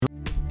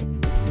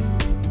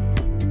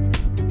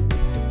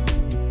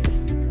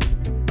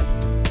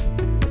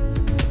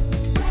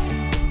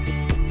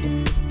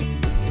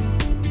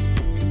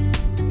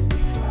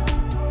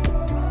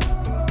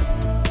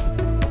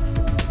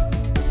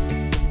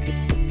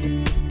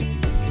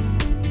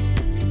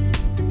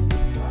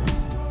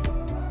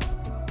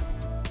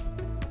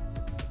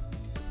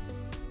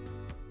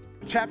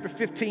chapter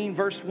 15,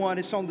 verse 1.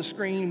 It's on the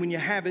screen. When you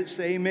have it,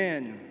 say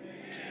amen.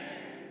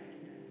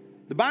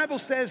 The Bible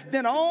says,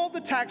 then all the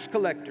tax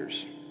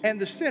collectors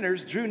and the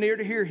sinners drew near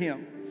to hear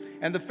him.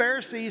 And the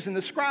Pharisees and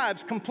the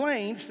scribes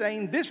complained,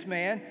 saying, this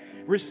man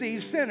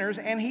receives sinners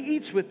and he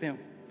eats with them.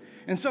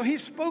 And so he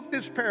spoke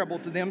this parable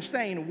to them,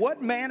 saying,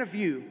 what man of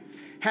you,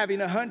 having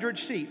 100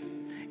 sheep,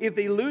 if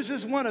he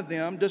loses one of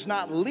them, does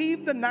not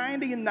leave the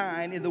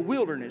 99 in the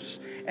wilderness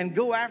and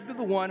go after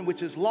the one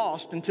which is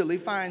lost until he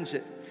finds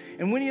it?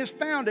 And when he has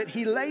found it,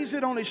 he lays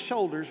it on his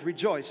shoulders,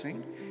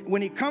 rejoicing.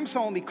 When he comes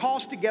home, he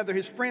calls together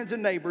his friends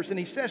and neighbors, and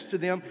he says to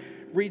them,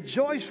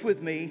 rejoice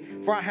with me,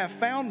 for I have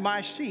found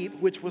my sheep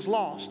which was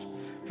lost.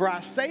 For I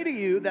say to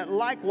you that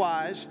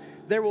likewise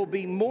there will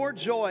be more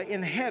joy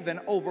in heaven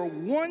over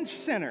one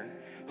sinner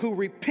who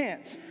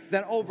repents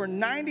than over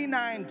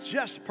 99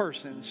 just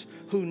persons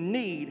who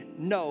need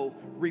no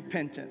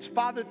repentance.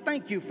 Father,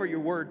 thank you for your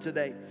word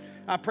today.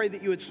 I pray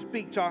that you would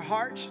speak to our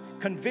hearts,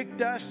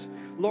 convict us,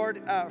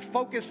 Lord,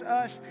 focus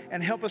us,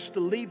 and help us to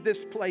leave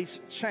this place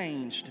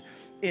changed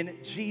in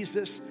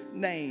Jesus'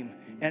 name.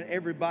 And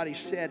everybody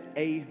said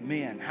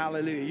amen.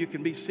 Hallelujah. You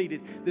can be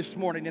seated this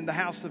morning in the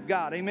house of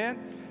God. Amen.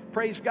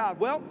 Praise God.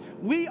 Well,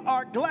 we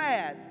are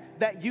glad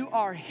that you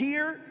are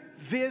here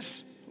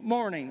this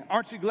morning.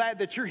 Aren't you glad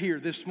that you're here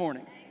this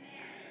morning?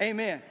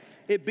 Amen.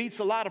 It beats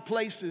a lot of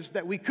places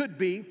that we could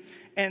be.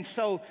 And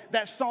so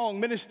that song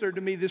ministered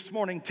to me this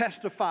morning,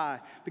 Testify,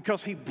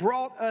 because he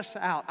brought us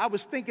out. I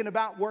was thinking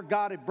about where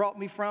God had brought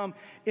me from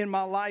in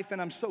my life,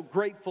 and I'm so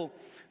grateful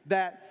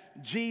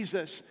that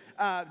Jesus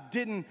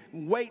didn't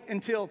wait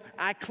until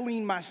I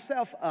cleaned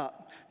myself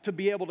up to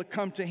be able to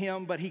come to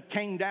him, but he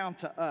came down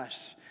to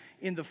us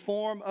in the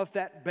form of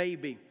that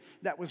baby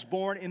that was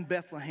born in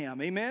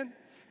Bethlehem. Amen?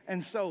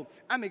 And so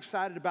I'm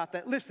excited about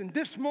that. Listen,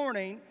 this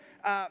morning,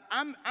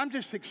 I'm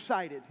just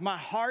excited. My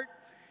heart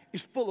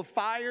is full of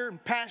fire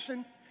and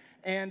passion.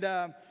 And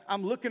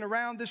I'm looking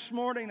around this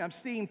morning. I'm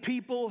seeing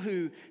people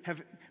who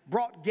have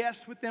brought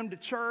guests with them to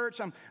church.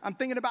 I'm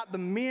thinking about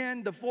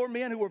the 4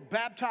 men who were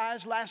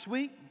baptized last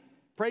week.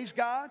 Praise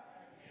God.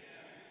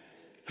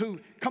 Who,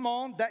 come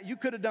on, that you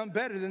could have done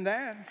better than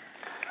that.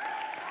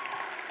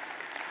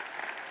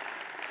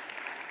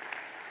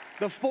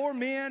 The 4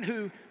 men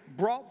who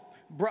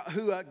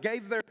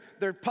gave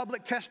their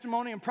public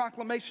testimony and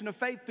proclamation of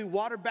faith through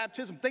water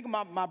baptism. Think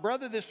about my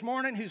brother this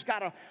morning who's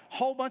got a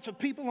whole bunch of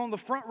people on the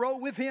front row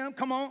with him.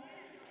 Come on.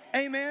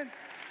 Amen.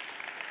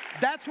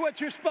 That's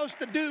what you're supposed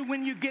to do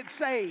when you get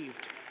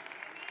saved.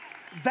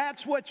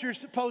 That's what you're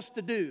supposed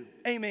to do.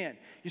 Amen.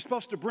 You're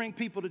supposed to bring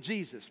people to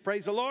Jesus.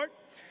 Praise the Lord.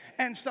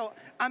 And so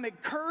I'm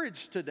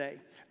encouraged today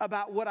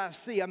about what I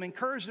see. I'm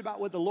encouraged about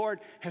what the Lord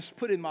has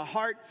put in my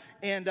heart.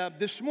 And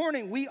this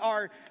morning we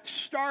are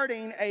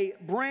starting a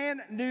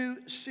brand new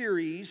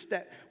series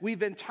that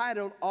we've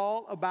entitled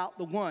All About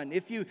the One.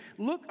 If you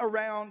look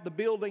around the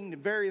building, the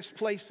various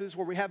places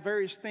where we have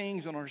various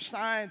things on our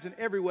signs and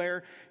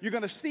everywhere, you're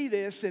going to see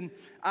this. And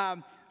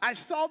I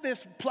saw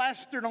this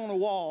plastered on a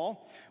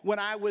wall when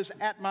I was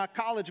at my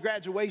college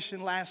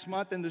graduation last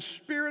month, and the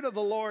Spirit of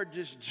the Lord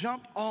just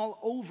jumped all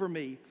over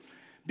me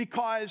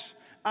because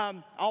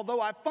although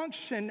I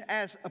function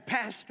as a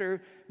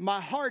pastor,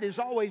 my heart has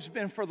always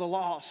been for the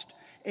lost.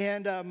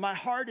 And my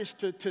heart is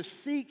to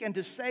seek and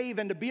to save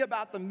and to be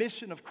about the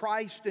mission of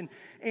Christ.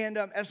 And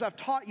as I've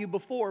taught you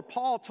before,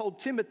 Paul told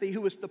Timothy,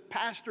 who was the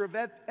pastor of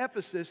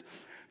Ephesus,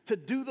 to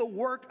do the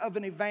work of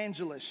an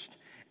evangelist.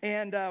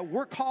 And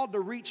we're called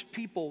to reach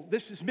people.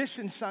 This is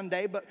Mission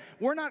Sunday, but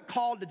we're not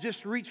called to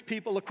just reach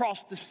people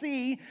across the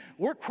sea.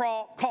 We're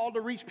called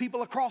to reach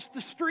people across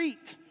the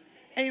street.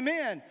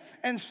 Amen.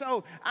 And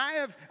so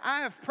I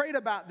have prayed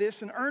about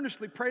this and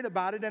earnestly prayed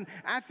about it. And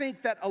I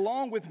think that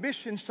along with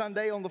Mission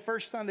Sunday on the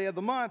first Sunday of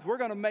the month, we're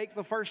going to make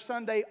the first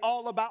Sunday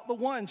all about the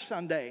one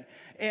Sunday.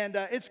 And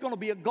it's going to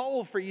be a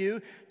goal for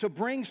you to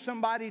bring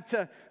somebody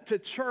to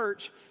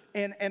church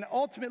and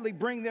ultimately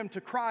bring them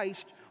to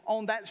Christ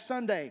on that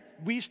Sunday.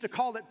 We used to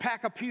call it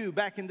Pack a Pew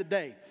back in the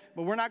day,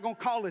 but we're not going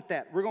to call it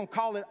that. We're going to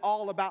call it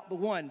All About the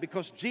One,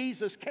 because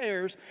Jesus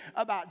cares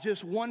about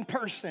just one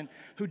person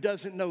who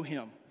doesn't know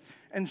him.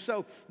 And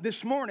so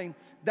this morning,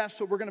 that's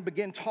what we're going to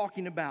begin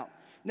talking about.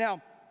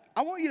 Now,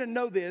 I want you to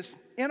know this.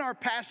 In our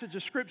passage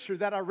of Scripture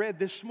that I read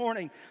this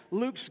morning,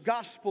 Luke's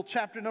Gospel,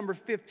 chapter number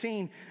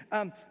 15,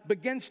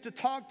 begins to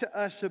talk to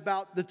us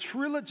about the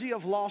trilogy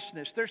of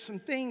lostness. There's some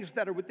things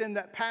that are within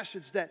that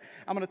passage that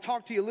I'm going to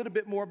talk to you a little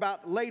bit more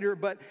about later,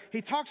 but he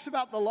talks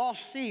about the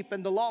lost sheep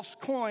and the lost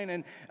coin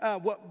and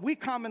what we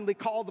commonly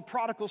call the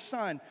prodigal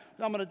son.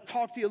 I'm going to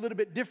talk to you a little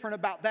bit different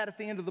about that at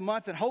the end of the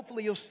month, and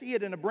hopefully you'll see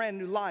it in a brand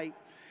new light.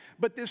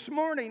 But this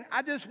morning,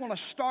 I just want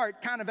to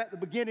start kind of at the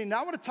beginning.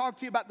 I want to talk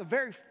to you about the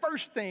very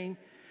first thing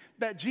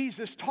that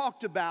Jesus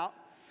talked about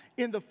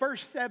in the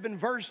first 7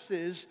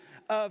 verses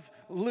of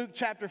Luke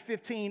chapter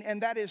 15,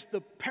 and that is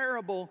the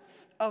parable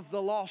of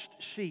the lost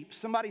sheep.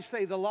 Somebody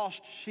say the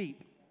lost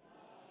sheep.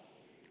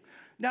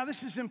 Now,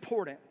 this is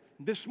important.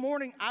 This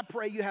morning, I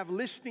pray you have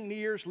listening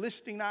ears,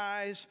 listening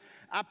eyes.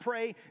 I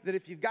pray that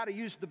if you've got to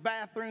use the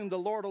bathroom, the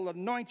Lord will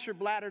anoint your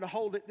bladder to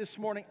hold it this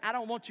morning. I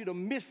don't want you to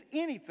miss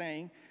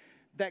anything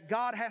that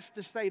God has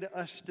to say to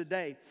us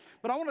today.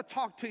 But I want to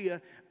talk to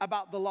you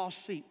about the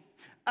lost sheep.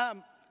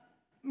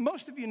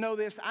 Most of you know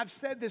this. I've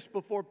said this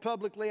before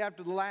publicly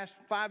after the last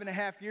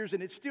 5.5 years,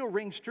 and it still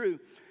rings true.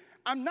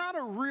 I'm not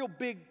a real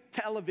big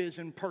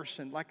television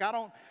person. Like, I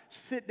don't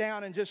sit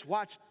down and just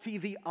watch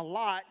TV a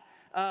lot.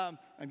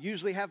 I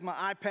usually have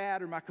my iPad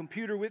or my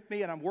computer with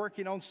me, and I'm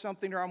working on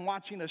something, or I'm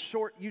watching a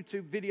short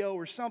YouTube video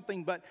or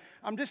something, but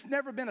I'm just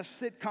never been a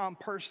sitcom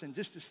person,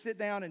 just to sit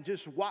down and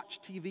just watch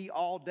TV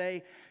all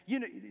day. You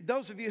know,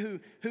 those of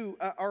you who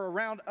are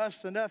around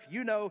us enough,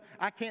 you know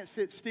I can't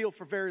sit still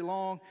for very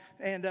long,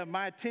 and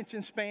my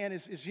attention span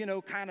is you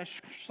know, kind of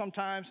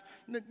sometimes.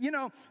 You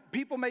know,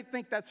 people may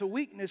think that's a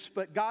weakness,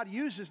 but God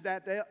uses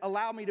that to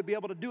allow me to be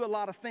able to do a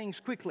lot of things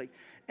quickly.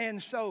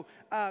 And so,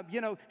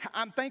 you know,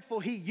 I'm thankful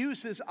He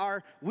uses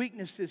our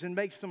weaknesses and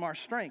makes them our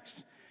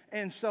strengths.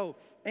 And so,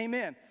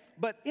 amen.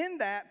 But in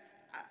that,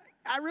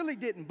 I really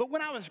didn't. But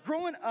when I was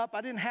growing up,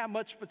 I didn't have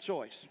much of a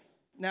choice.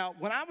 Now,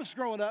 when I was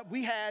growing up,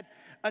 we had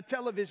a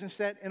television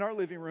set in our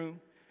living room.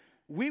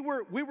 We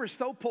were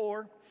so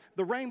poor,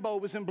 the rainbow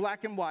was in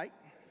black and white.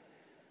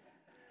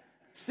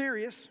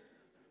 Serious.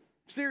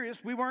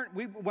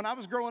 When I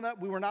was growing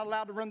up, we were not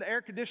allowed to run the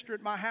air conditioner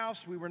at my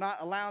house. We were not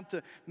allowed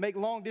to make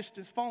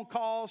long-distance phone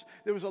calls.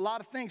 There was a lot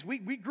of things. We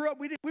grew up,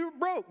 we were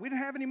broke. We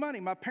didn't have any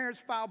money. My parents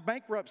filed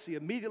bankruptcy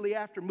immediately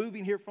after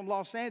moving here from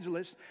Los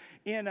Angeles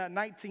in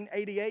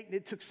 1988, and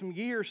it took some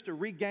years to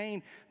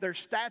regain their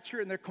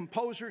stature and their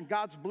composure, and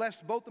God's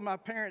blessed both of my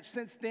parents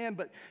since then.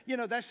 But, you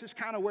know, that's just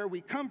kind of where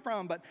we come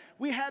from. But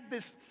we had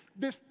this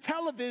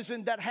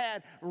television that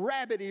had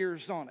rabbit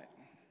ears on it.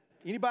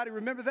 Anybody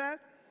remember that?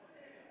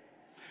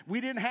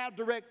 We didn't have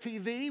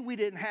DirecTV. We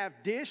didn't have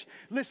Dish.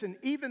 Listen,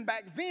 even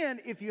back then,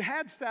 if you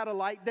had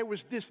satellite, there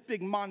was this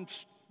big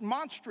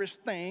monstrous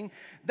thing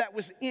that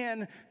was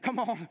in, come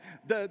on,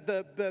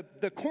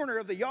 the corner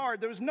of the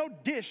yard. There was no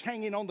dish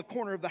hanging on the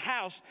corner of the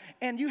house,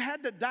 and you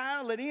had to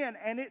dial it in,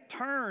 and it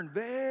turned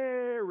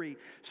very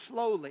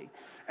slowly.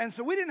 And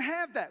so we didn't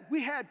have that.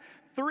 We had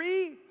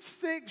 3,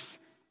 6,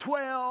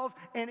 12,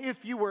 and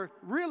if you were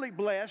really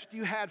blessed,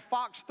 you had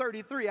Fox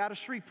 33 out of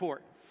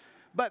Shreveport.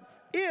 But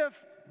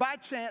if by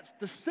chance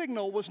the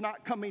signal was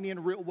not coming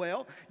in real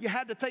well, you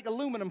had to take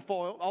aluminum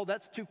foil. Oh,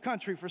 that's too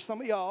country for some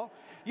of y'all.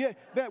 Yeah,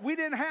 but we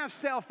didn't have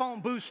cell phone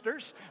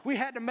boosters. We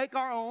had to make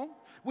our own.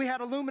 We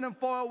had aluminum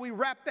foil. We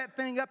wrapped that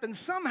thing up, and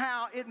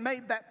somehow it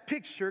made that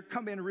picture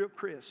come in real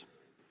crisp.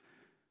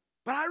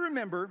 But I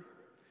remember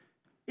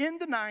in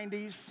the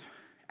 90s,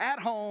 at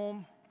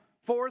home,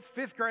 4th,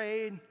 5th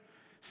grade,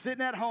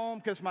 sitting at home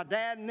because my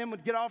dad and them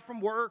would get off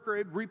from work or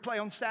it'd replay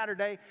on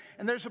Saturday.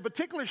 And there's a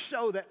particular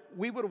show that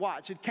we would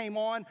watch. It came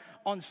on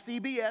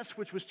CBS,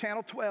 which was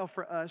Channel 12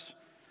 for us,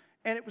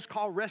 and it was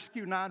called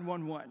Rescue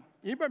 911.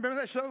 Anybody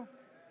remember that show?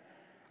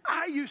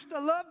 I used to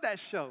love that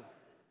show.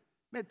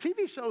 Man,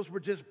 TV shows were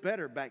just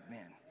better back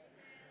then,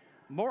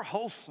 more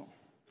wholesome.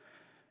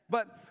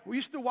 But we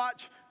used to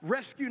watch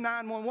Rescue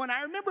 911.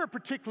 I remember a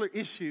particular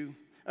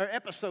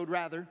episode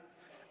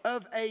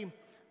of a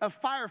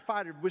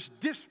firefighter was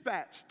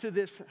dispatched to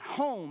this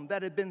home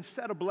that had been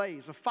set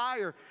ablaze. A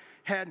fire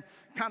had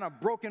kind of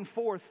broken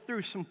forth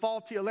through some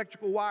faulty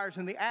electrical wires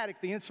in the attic.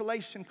 The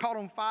insulation caught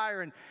on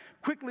fire, and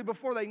quickly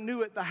before they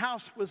knew it, the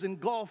house was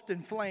engulfed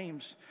in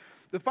flames.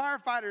 The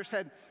firefighters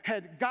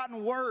had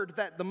gotten word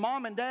that the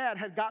mom and dad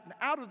had gotten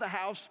out of the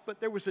house, but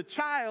there was a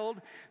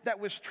child that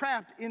was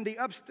trapped in the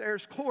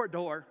upstairs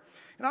corridor.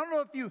 And I don't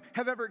know if you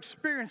have ever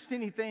experienced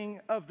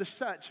anything of the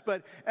such,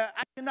 but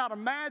I cannot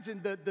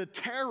imagine the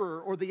terror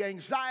or the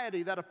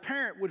anxiety that a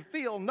parent would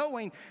feel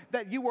knowing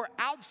that you were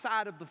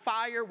outside of the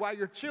fire while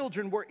your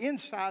children were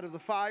inside of the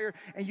fire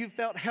and you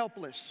felt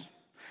helpless.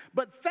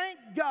 But thank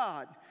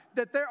God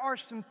that there are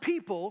some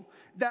people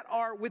that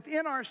are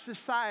within our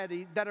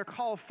society that are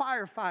called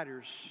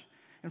firefighters.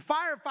 And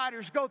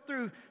firefighters go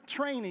through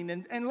training,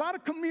 and a lot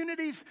of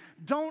communities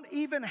don't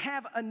even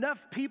have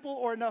enough people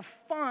or enough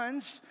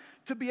funds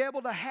to be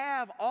able to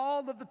have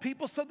all of the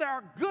people. So there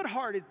are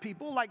good-hearted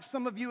people, like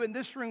some of you in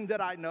this room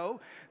that I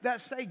know, that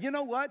say, you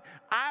know what,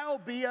 I'll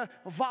be a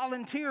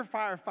volunteer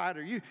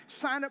firefighter. You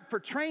sign up for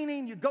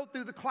training, you go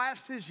through the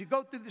classes, you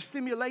go through the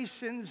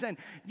simulations, and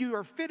you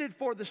are fitted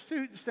for the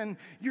suits, and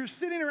you're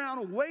sitting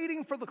around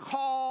waiting for the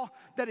call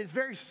that is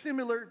very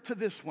similar to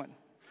this one.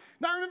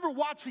 Now, I remember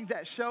watching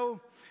that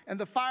show, and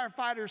the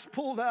firefighters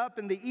pulled up,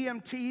 and the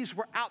EMTs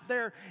were out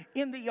there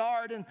in the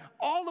yard, and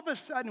all of a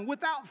sudden,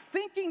 without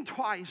thinking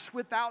twice,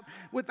 without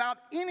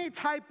any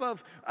type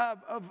of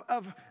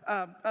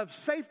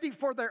safety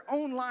for their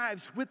own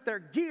lives, with their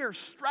gear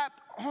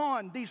strapped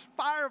on, these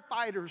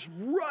firefighters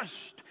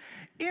rushed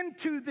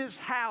into this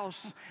house,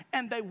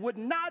 and they would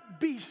not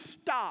be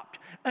stopped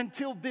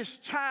until this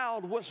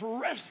child was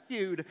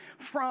rescued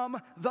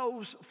from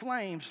those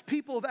flames.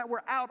 People that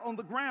were out on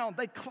the ground,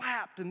 they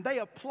clapped and they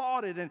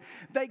applauded and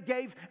they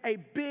gave a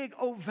big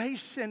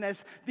ovation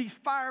as these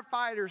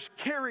firefighters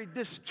carried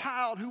this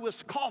child who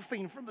was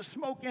coughing from the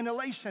smoke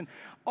inhalation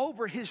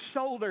over his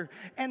shoulder.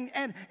 And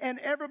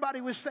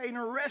everybody was saying,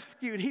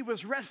 rescued. He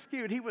was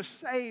rescued. He was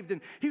saved.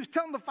 And he was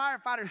telling the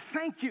firefighter,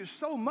 thank you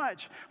so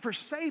much for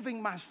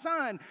saving my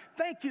son.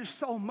 Thank you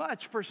so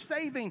much for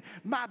saving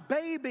my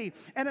baby.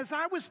 And as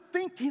I was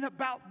thinking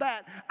about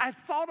that, I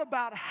thought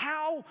about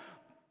how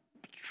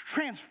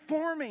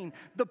transforming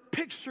the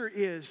picture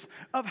is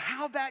of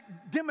how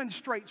that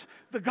demonstrates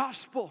the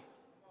gospel.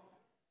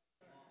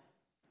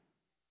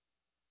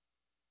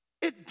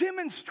 It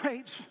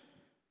demonstrates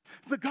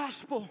the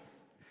gospel.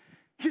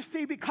 You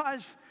see,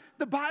 because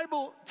the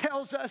Bible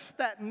tells us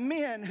that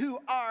men who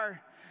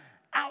are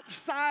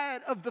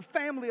outside of the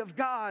family of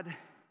God,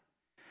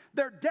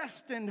 they're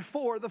destined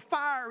for the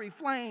fiery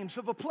flames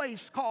of a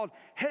place called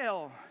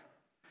hell.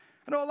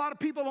 I know a lot of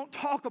people don't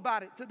talk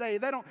about it today.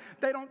 They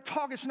don't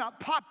talk. It's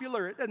not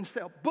popular. It doesn't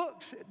sell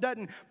books. It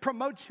doesn't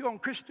promote you on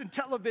Christian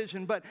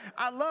television. But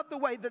I love the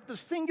way that the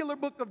singular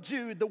book of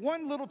Jude, the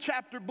one little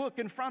chapter book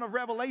in front of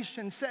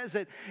Revelation, says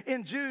it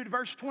in Jude,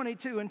 verse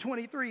 22 and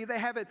 23. They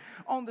have it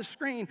on the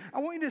screen. I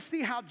want you to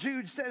see how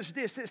Jude says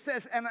this. It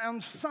says, and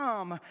on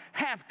some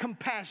have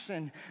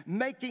compassion,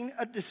 making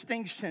a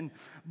distinction,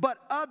 but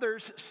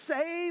others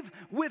save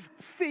with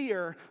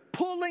fear,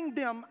 pulling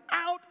them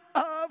out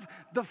of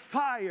the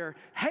fire,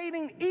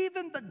 hating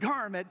even the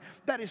garment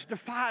that is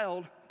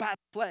defiled by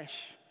the flesh.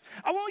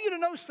 I want you to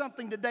know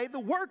something today. The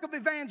work of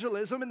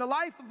evangelism in the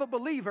life of a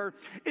believer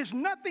is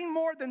nothing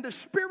more than the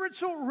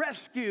spiritual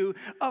rescue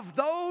of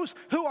those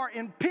who are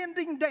in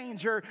pending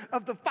danger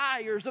of the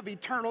fires of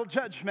eternal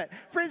judgment.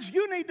 Friends,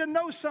 you need to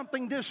know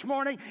something this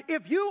morning.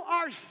 If you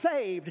are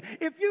saved,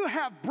 if you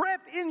have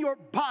breath in your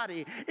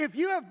body, if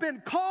you have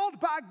been called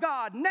by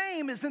God,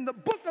 name is in the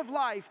book of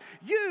life,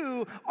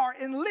 you are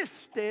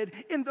enlisted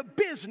in the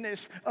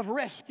business of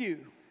rescue.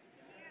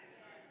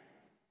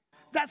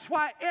 That's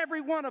why every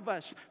one of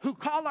us who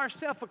call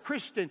ourselves a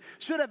Christian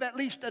should have at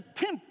least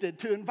attempted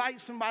to invite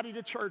somebody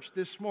to church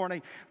this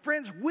morning.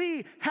 Friends,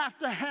 we have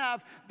to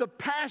have the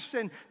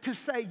passion to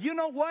say, you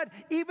know what?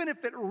 Even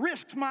if it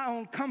risks my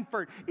own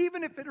comfort,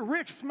 even if it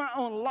risks my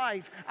own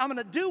life, I'm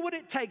going to do what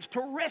it takes to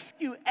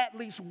rescue at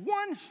least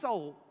one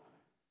soul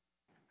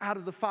out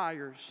of the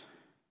fires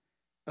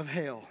of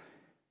hell.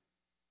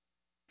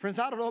 Friends,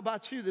 I don't know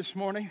about you this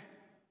morning,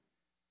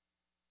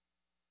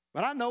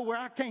 but I know where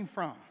I came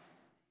from.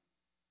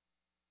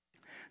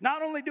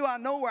 Not only do I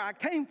know where I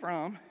came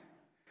from,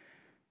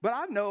 but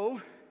I know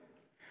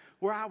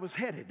where I was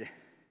headed.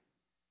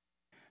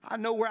 I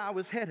know where I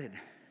was headed.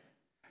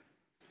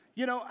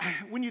 You know,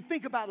 when you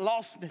think about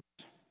lostness,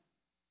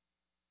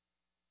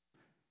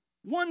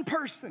 one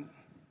person,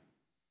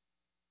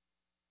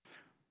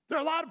 there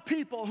are a lot of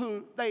people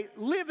who they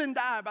live and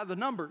die by the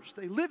numbers.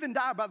 They live and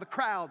die by the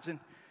crowds. And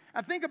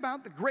I think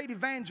about the great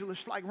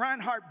evangelists like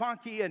Reinhard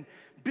Bonnke and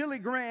Billy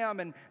Graham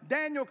and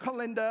Daniel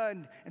Kalinda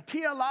and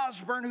T.L.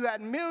 Osborne, who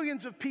had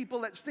millions of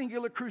people at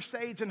Singular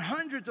Crusades and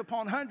hundreds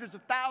upon hundreds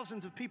of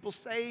thousands of people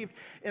saved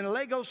in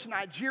Lagos,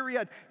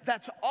 Nigeria.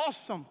 That's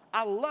awesome.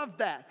 I love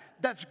that.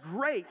 That's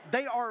great.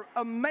 They are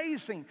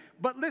amazing.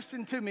 But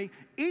listen to me.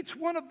 Each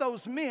one of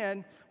those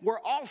men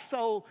were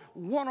also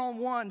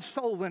one-on-one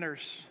soul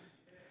winners,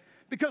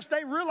 because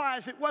they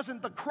realized it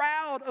wasn't the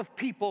crowd of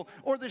people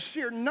or the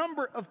sheer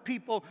number of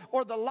people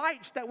or the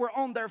lights that were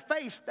on their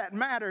face that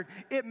mattered.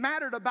 It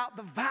mattered about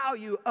the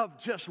value of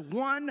just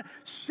one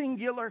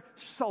singular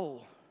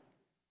soul.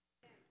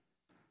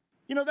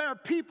 You know, there are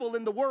people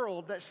in the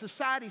world that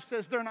society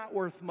says they're not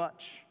worth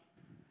much.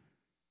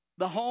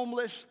 The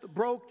homeless, the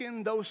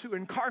broken, those who are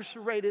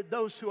incarcerated,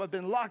 those who have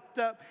been locked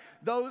up,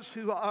 those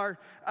who are,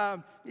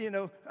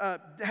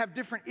 have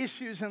different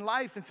issues in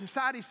life, and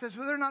society says,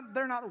 well,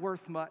 they're not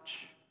worth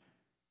much.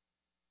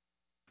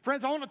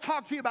 Friends, I want to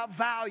talk to you about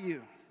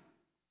value.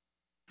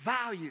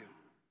 Value.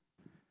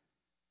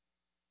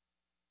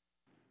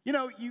 You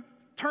know, you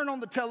turn on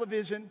the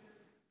television,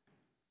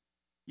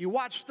 you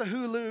watch the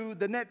Hulu,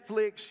 the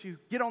Netflix, you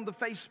get on the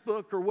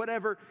Facebook or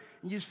whatever,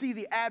 and you see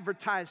the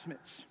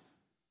advertisements.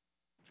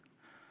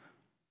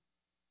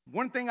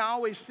 One thing I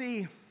always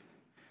see,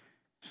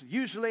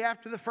 usually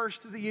after the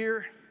first of the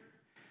year,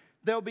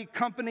 there'll be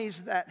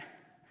companies that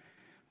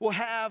will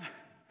have,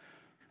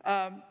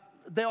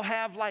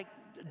 like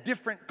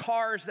different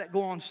cars that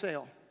go on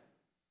sale.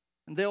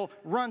 And they'll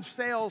run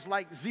sales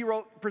like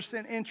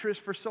 0%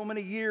 interest for so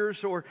many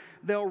years, or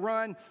they'll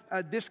run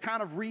this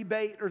kind of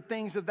rebate or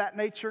things of that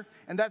nature.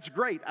 And that's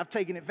great. I've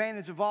taken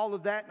advantage of all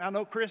of that, and I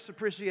know Chris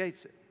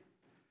appreciates it.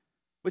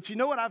 But you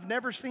know what I've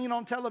never seen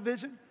on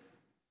television?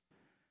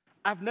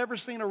 I've never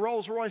seen a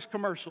Rolls-Royce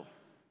commercial.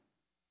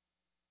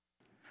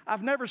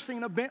 I've never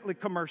seen a Bentley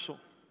commercial.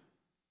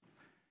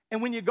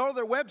 And when you go to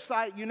their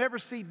website, you never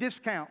see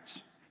discounts.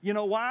 You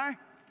know why?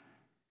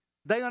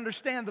 They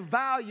understand the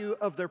value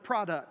of their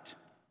product.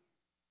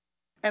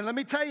 And let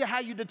me tell you how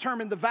you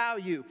determine the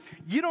value.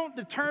 You don't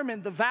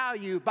determine the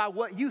value by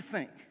what you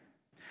think.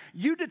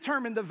 You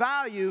determine the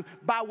value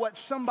by what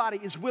somebody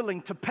is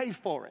willing to pay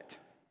for it.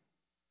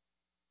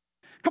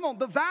 Come on,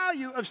 the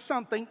value of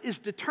something is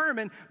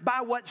determined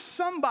by what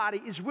somebody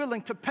is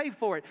willing to pay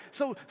for it.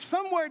 So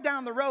somewhere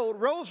down the road,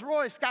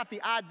 Rolls-Royce got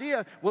the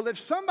idea, well, if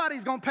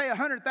somebody's going to pay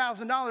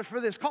 $100,000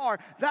 for this car,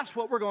 that's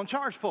what we're going to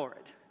charge for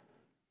it.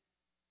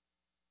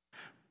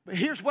 But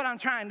here's what I'm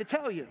trying to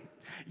tell you.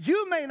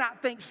 You may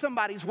not think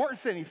somebody's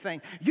worth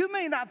anything. You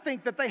may not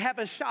think that they have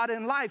a shot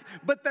in life,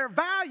 but their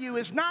value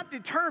is not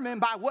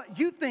determined by what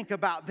you think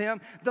about them.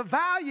 The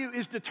value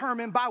is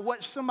determined by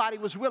what somebody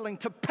was willing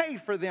to pay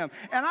for them.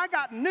 And I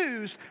got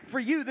news for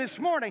you this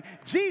morning.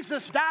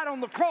 Jesus died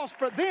on the cross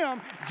for them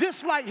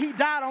just like he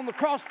died on the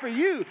cross for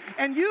you.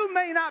 And you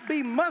may not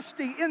be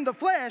musty in the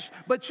flesh,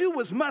 but you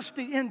was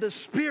musty in the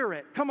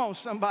spirit. Come on,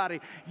 somebody.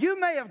 You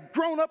may have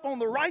grown up on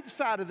the right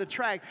side of the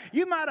track.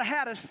 You might have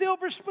had a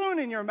silver spoon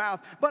in your mouth.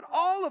 But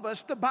all of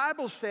us, the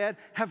Bible said,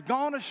 have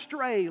gone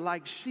astray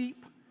like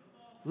sheep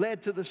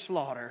led to the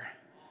slaughter.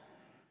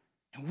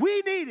 And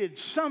we needed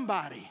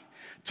somebody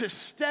to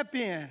step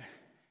in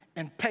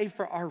and pay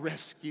for our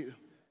rescue.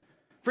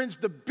 Friends,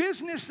 the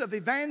business of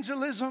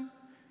evangelism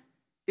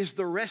is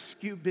the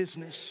rescue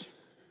business.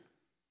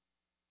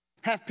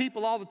 Have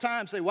people all the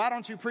time say, why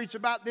don't you preach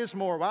about this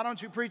more? Why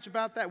don't you preach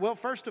about that? Well,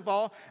 first of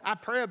all, I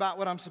pray about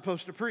what I'm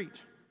supposed to preach.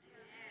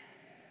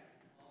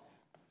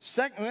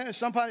 Second,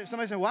 somebody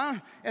said, wow.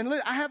 And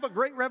I have a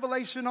great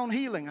revelation on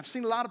healing. I've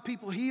seen a lot of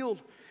people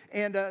healed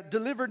and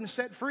delivered and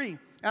set free.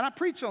 And I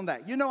preach on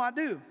that. You know I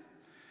do.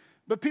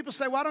 But people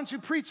say, why don't you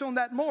preach on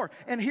that more?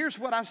 And here's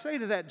what I say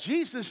to that.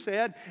 Jesus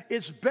said,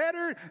 it's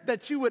better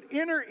that you would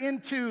enter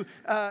into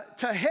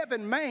to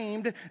heaven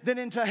maimed than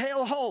into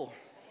hell whole.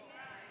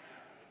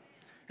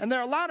 And there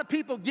are a lot of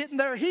people getting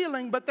their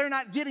healing, but they're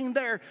not getting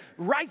their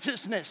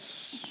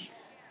righteousness.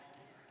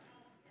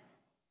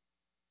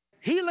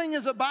 Healing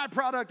is a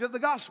byproduct of the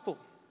gospel.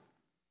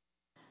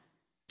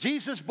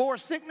 Jesus bore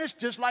sickness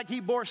just like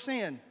he bore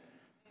sin.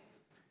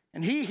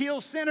 And he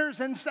heals sinners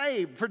and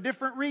saved for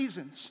different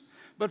reasons.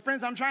 But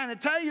friends, I'm trying to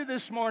tell you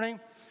this morning,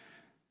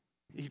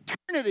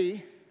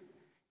 eternity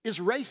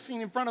is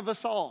racing in front of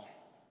us all.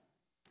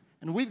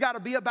 And we've got to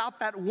be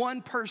about that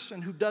one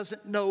person who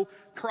doesn't know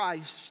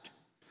Christ.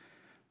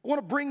 I want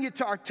to bring you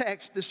to our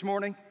text this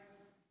morning.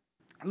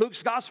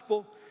 Luke's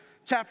gospel.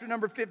 Chapter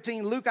number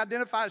 15, Luke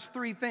identifies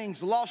three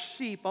things: a lost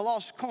sheep, a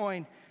lost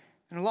coin,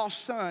 and a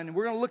lost son. And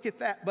we're going to look at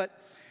that. But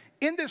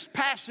in this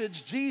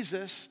passage,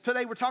 Jesus,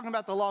 today we're talking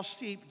about the lost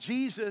sheep.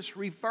 Jesus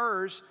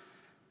refers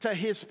to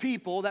his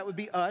people. That would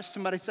be us.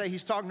 Somebody say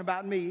he's talking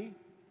about me.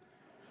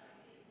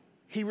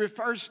 He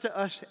refers to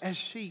us as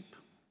sheep.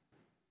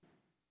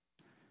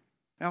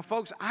 Now,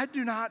 folks, I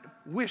do not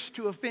wish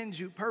to offend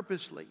you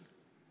purposely.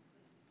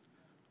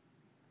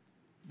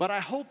 But I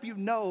hope you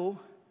know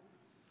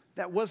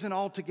that wasn't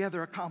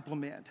altogether a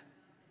compliment.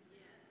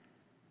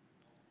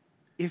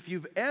 If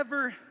you've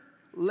ever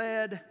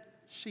led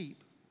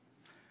sheep,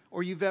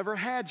 or you've ever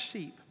had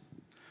sheep,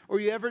 or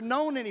you ever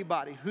known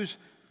anybody who's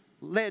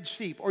led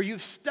sheep, or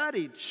you've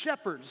studied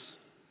shepherds,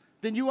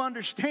 then you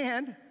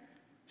understand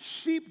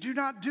sheep do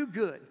not do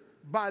good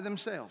by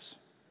themselves.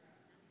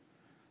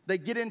 They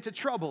get into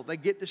trouble. They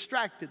get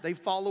distracted. They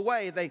fall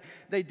away.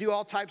 They do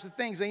all types of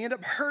things. They end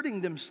up hurting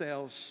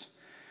themselves.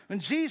 And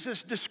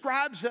Jesus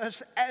describes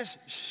us as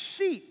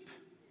sheep.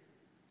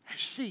 As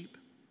sheep.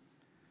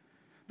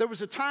 There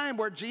was a time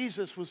where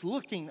Jesus was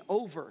looking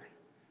over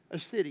a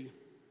city.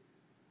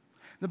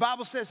 The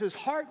Bible says his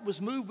heart was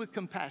moved with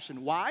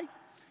compassion. Why?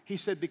 He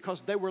said,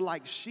 because they were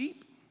like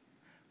sheep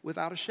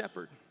without a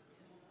shepherd.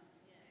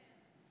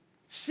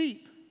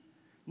 Sheep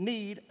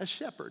need a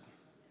shepherd.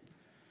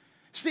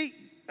 See,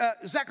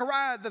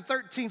 Zechariah, the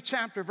 13th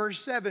chapter,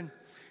 verse 7,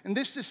 and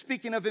this is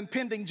speaking of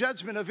impending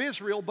judgment of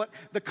Israel, but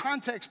the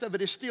context of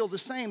it is still the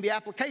same. The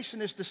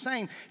application is the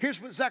same. Here's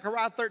what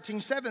Zechariah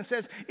 13:7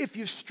 says: if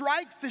you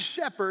strike the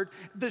shepherd,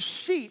 the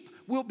sheep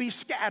will be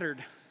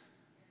scattered.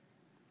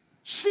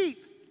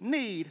 Sheep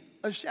need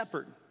a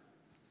shepherd.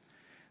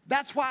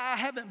 That's why I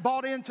haven't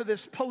bought into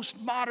this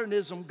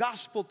postmodernism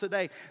gospel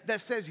today that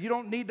says you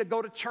don't need to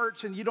go to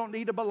church and you don't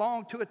need to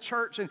belong to a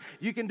church and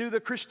you can do the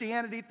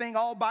Christianity thing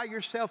all by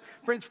yourself.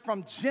 Friends,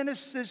 from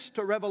Genesis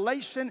to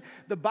Revelation,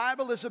 the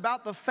Bible is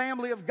about the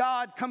family of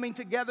God coming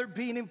together,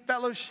 being in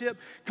fellowship.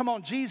 Come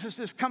on, Jesus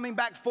is coming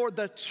back for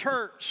the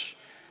church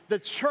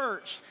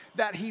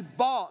that he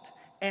bought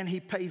and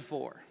he paid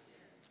for.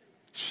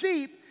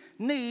 Sheep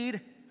need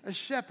a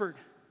shepherd.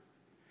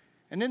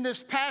 And in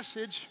this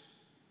passage,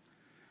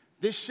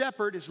 this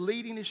shepherd is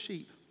leading his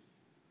sheep.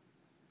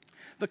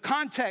 The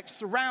context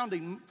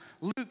surrounding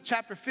Luke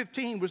chapter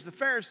 15 was the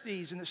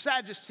Pharisees and the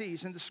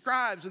Sadducees and the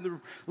scribes and the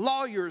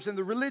lawyers and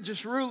the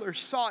religious rulers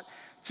sought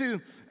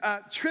to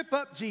trip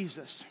up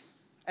Jesus,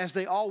 as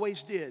they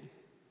always did.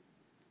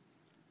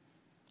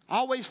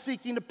 Always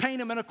seeking to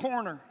paint him in a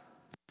corner,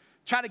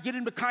 try to get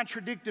him to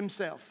contradict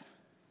himself.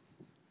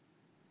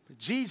 But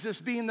Jesus,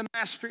 being the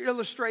master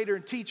illustrator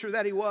and teacher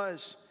that he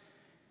was,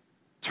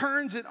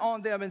 turns it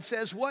on them and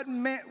says, what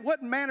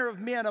manner of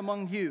men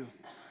among you,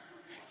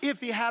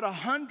 if he had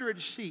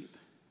 100 sheep,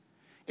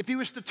 if he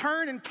was to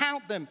turn and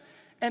count them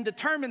and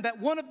determine that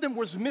one of them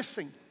was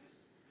missing,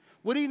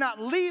 would he not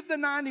leave the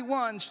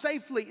 91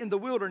 safely in the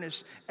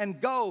wilderness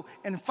and go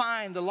and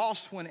find the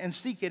lost one and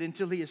seek it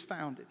until he has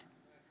found it?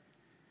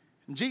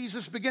 And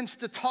Jesus begins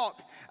to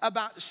talk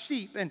about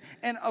sheep.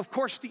 And of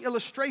course, the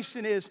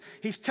illustration is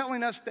he's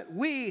telling us that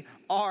we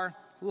are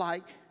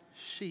like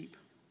sheep.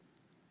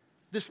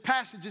 This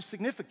passage is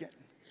significant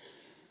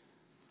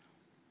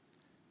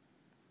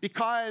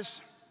because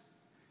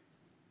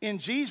in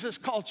Jesus'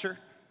 culture,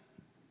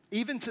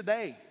 even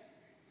today,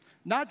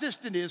 not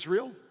just in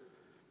Israel,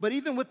 but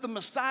even with the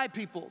Maasai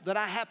people that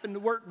I happen to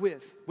work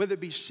with, whether it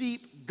be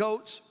sheep,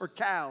 goats, or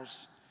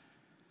cows,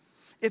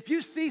 if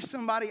you see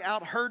somebody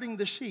out herding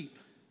the sheep,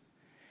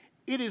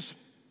 it is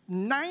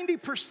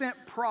 90%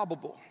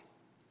 probable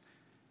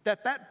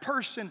that that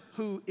person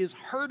who is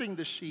herding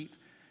the sheep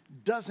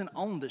doesn't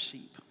own the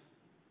sheep.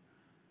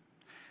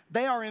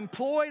 They are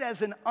employed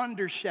as an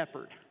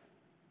under-shepherd.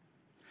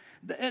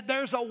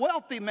 There's a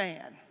wealthy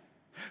man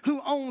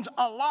who owns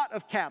a lot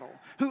of cattle,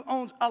 who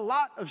owns a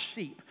lot of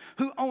sheep,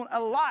 who own a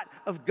lot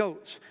of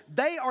goats.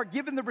 They are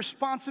given the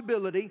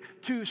responsibility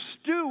to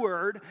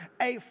steward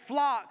a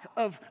flock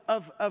of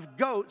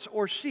goats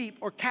or sheep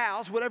or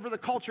cows, whatever the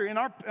culture. In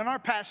our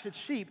passage,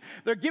 sheep.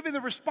 They're given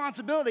the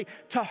responsibility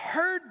to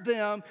herd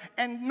them,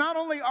 and not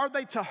only are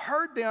they to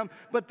herd them,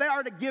 but they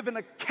are to give an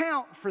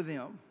account for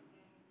them.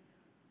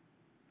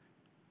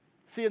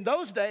 See, in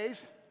those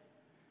days,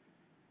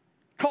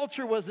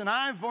 culture was an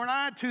eye for an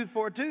eye, tooth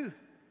for a tooth.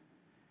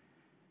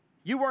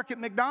 You work at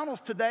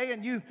McDonald's today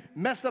and you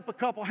mess up a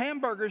couple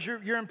hamburgers,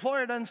 your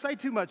employer doesn't say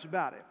too much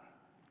about it.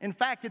 In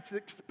fact, it's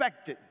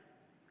expected.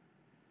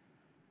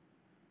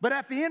 But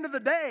at the end of the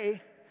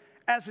day,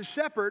 as a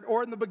shepherd,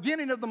 or in the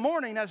beginning of the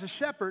morning as a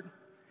shepherd,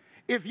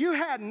 if you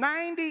had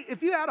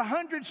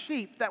 100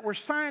 sheep that were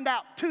signed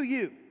out to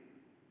you,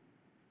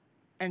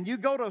 and you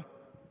go to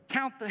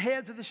count the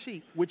heads of the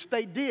sheep, which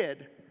they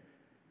did,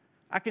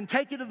 I can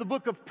take you to the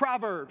book of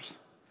Proverbs.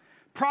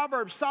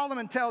 Proverbs,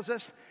 Solomon tells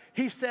us,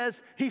 he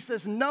says,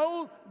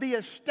 know the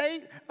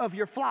estate of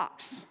your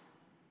flocks,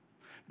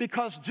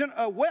 because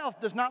wealth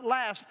does not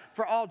last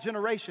for all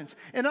generations.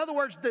 In other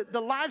words,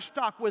 the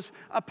livestock was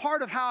a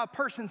part of how a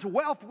person's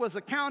wealth was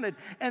accounted,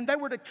 and they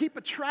were to keep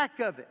a track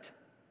of it.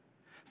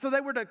 So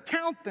they were to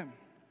count them.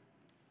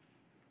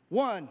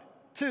 1,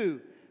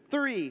 2,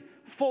 3,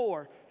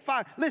 4,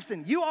 5.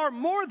 Listen, you are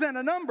more than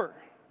a number,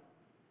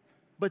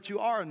 but you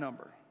are a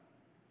number.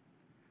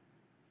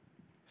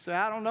 So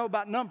I don't know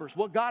about numbers.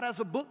 Well, God has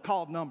a book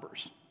called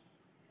Numbers.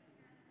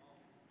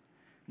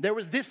 There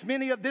was this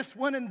many of this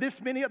one and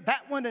this many of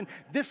that one and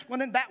this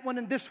one and that one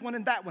and this one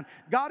and that one.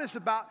 God is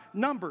about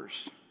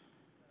numbers.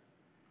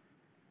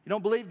 You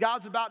don't believe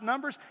God's about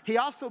numbers? He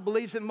also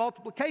believes in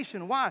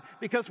multiplication. Why?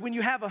 Because when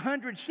you have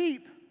 100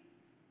 sheep,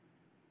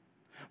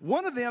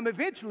 one of them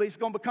eventually is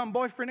going to become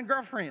boyfriend and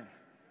girlfriend.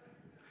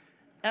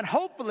 And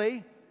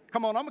hopefully,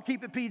 come on, I'm going to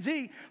keep it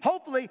PG.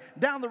 Hopefully,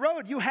 down the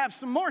road, you have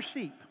some more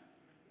sheep.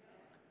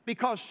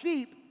 Because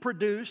sheep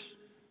produce.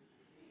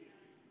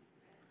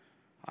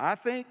 I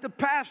think the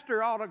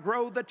pastor ought to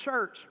grow the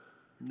church.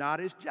 Not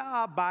his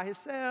job by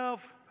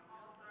himself.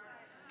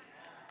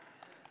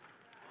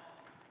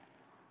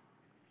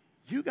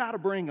 You got to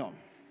bring them.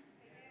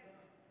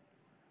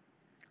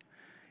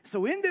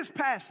 So in this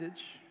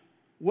passage,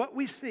 what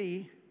we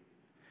see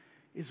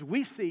is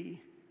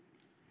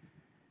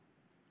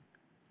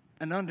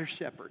an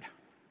under-shepherd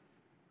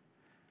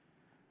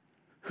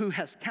who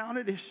has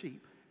counted his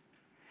sheep.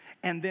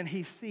 And then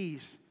he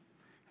sees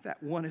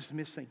that one is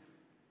missing.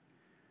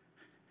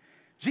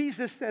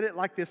 Jesus said it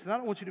like this, and I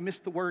don't want you to miss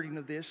the wording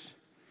of this.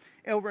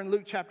 Over in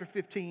Luke chapter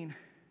 15,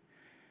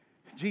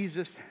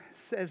 Jesus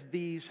says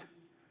these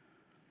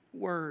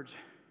words.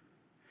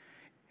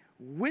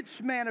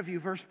 Which man of you,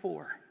 verse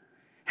 4,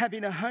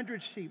 having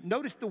 100 sheep,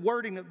 notice the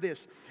wording of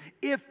this,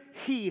 if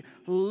he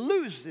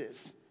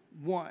loses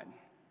one.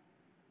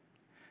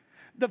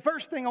 The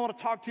first thing I want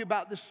to talk to you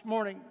about this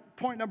morning,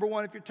 point number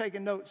one, if you're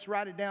taking notes,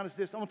 write it down, is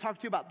this. I want to talk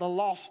to you about the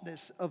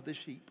lostness of the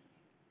sheep.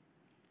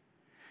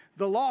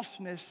 The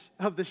lostness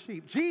of the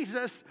sheep.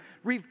 Jesus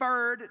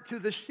referred to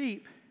the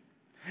sheep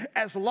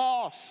as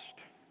lost.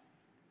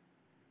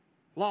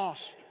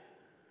 Lost.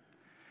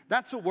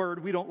 That's a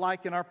word we don't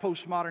like in our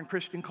postmodern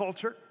Christian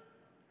culture.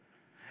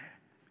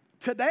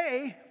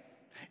 Today,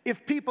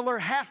 if people are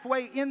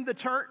halfway in the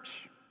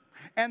church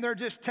and they're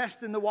just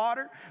testing the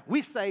water,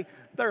 we say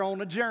they're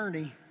on a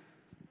journey.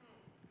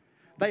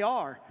 They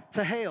are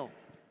to hell.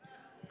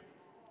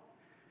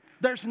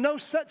 There's no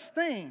such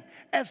thing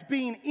as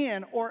being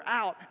in or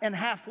out and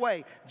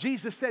halfway.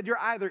 Jesus said you're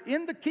either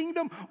in the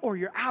kingdom or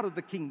you're out of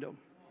the kingdom.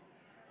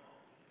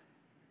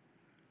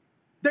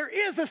 There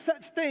is a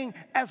such thing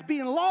as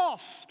being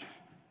lost.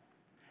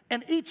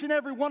 And each and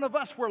every one of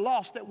us were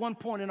lost at one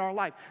point in our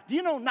life. Do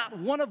you know not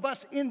one of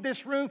us in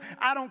this room,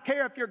 I don't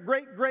care if your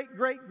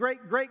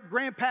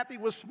great-great-great-great-grandpappy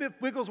was Smith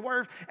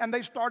Wigglesworth and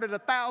they started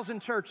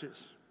 1,000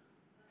 churches.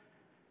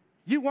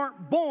 You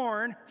weren't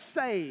born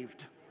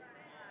saved.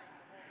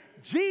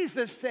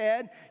 Jesus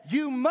said,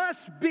 you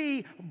must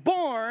be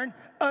born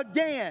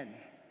again.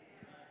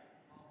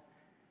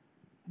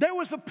 There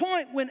was a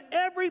point when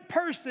every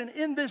person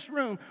in this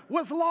room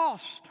was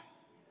lost.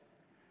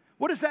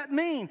 What does that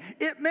mean?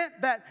 It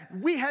meant that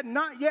we had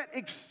not yet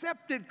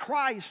accepted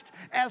Christ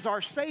as our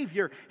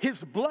Savior.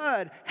 His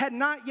blood had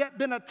not yet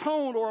been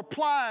atoned or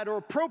applied or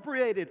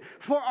appropriated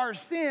for our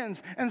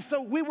sins. And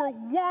so we were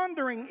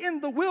wandering in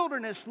the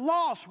wilderness,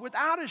 lost,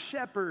 without a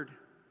shepherd.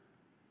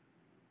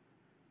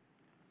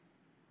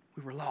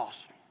 We were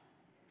lost.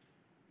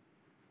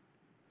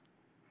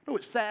 I know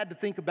it's sad to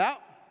think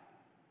about.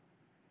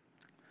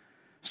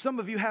 Some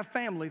of you have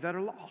family that are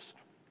lost.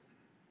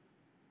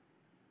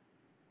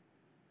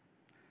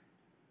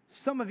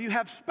 Some of you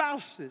have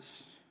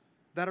spouses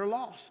that are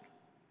lost.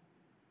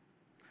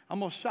 I'm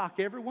going to shock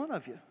every one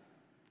of you.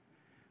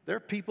 There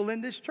are people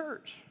in this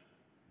church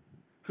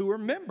who are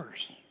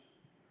members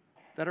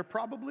that are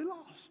probably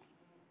lost.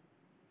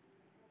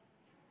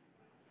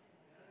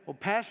 Well,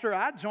 Pastor,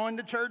 I joined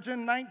the church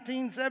in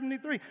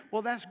 1973.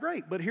 Well, that's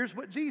great, but here's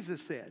what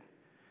Jesus said.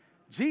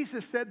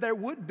 Jesus said there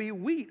would be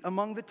wheat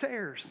among the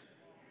tares,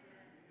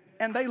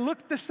 and they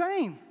looked the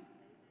same,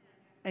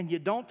 and you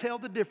don't tell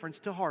the difference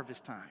till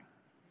harvest time.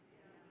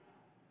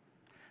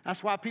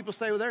 That's why people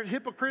say, well, there's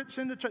hypocrites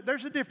in the church.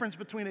 There's a difference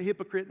between a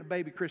hypocrite and a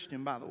baby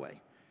Christian, by the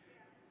way.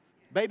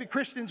 Baby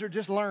Christians are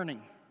just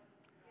learning.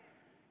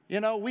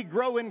 You know, we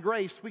grow in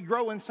grace. We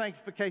grow in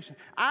sanctification.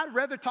 I'd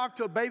rather talk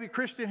to a baby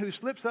Christian who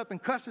slips up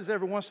and cusses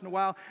every once in a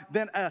while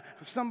than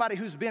somebody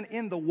who's been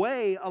in the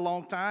way a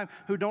long time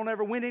who don't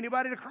ever win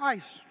anybody to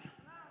Christ.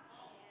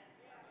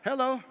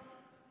 Hello.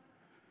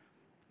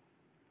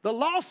 The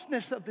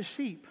lostness of the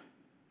sheep.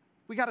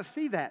 We got to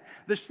see that.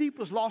 The sheep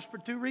was lost for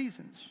two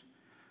reasons.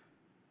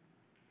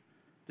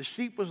 The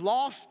sheep was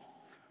lost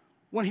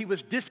when he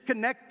was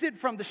disconnected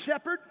from the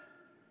shepherd,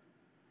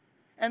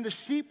 and the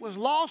sheep was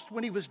lost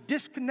when he was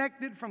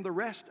disconnected from the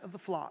rest of the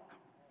flock.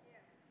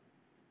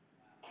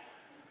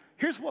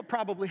 Here's what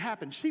probably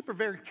happened. Sheep are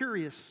very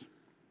curious.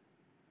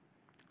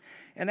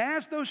 And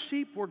as those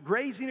sheep were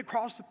grazing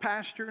across the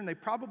pasture, and they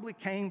probably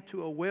came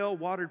to a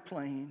well-watered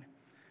plain,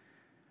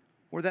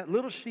 where that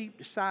little sheep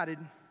decided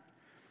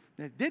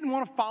that it didn't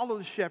want to follow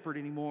the shepherd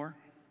anymore,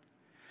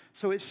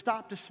 so it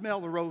stopped to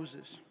smell the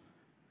roses.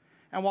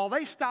 And while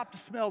they stopped to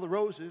smell the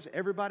roses,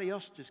 everybody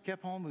else just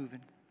kept on moving.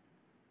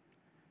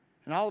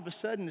 And all of a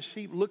sudden, the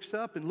sheep looks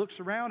up and looks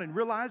around and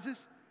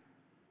realizes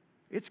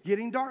it's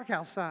getting dark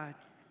outside.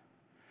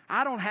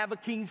 I don't have a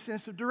keen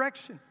sense of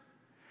direction.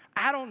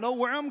 I don't know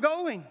where I'm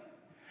going.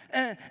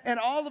 And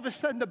all of a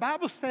sudden, the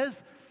Bible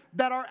says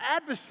that our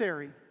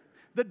adversary,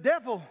 the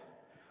devil,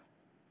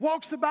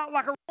 walks about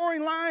like a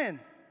roaring lion,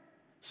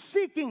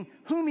 seeking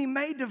whom he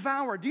may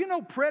devour. Do you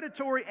know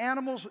predatory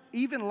animals,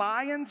 even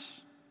lions,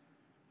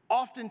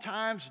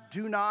 oftentimes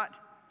do not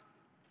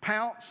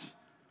pounce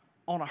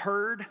on a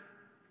herd?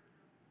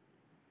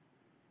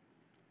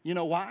 You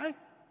know why?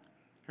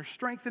 There's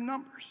strength in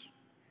numbers.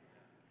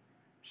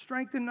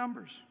 Strength in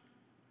numbers.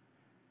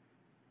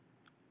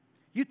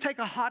 You take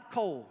a hot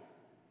coal,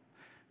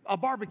 a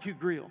barbecue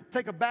grill,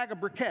 take a bag of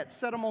briquettes,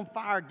 set them on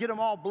fire, get them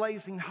all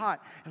blazing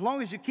hot. As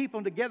long as you keep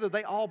them together,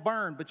 they all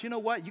burn. But you know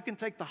what? You can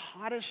take the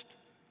hottest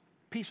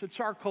piece of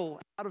charcoal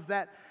out of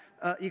that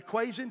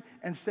equation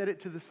and set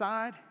it to the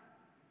side.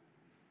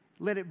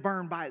 Let it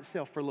burn by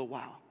itself for a little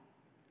while.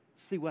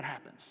 See what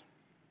happens.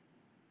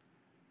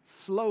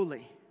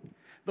 Slowly,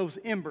 those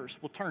embers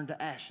will turn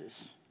to ashes.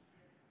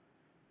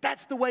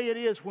 That's the way it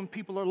is when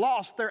people are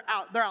lost. They're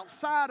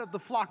outside of the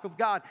flock of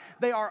God.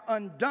 They are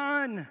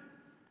undone.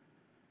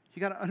 You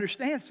got to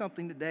understand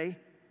something today.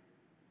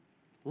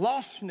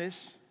 Lostness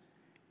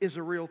is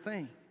a real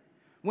thing.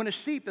 When a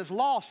sheep is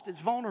lost,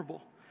 it's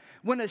vulnerable.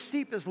 When a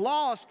sheep is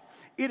lost,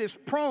 it is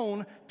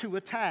prone to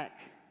attack.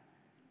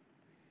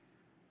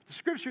 The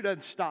scripture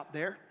doesn't stop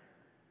there.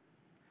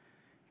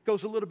 It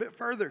goes a little bit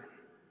further.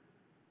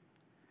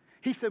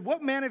 He said,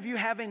 what man of you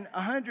having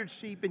 100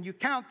 sheep and you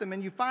count them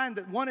and you find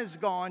that one is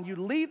gone, you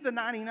leave the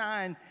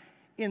 99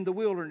 in the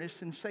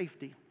wilderness in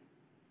safety,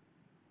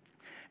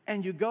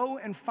 and you go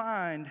and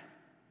find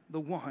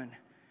the one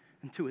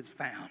until it's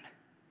found.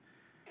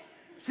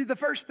 See, the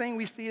first thing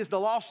we see is the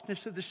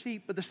lostness of the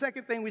sheep, but the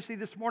second thing we see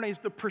this morning is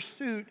the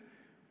pursuit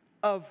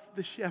of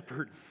the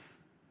shepherd.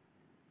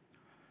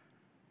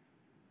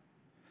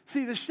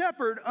 See, the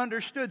shepherd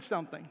understood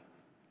something.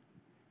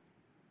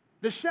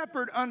 The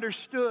shepherd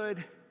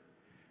understood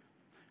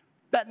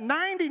that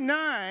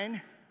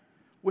 99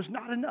 was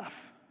not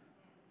enough.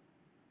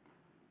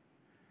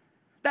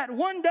 That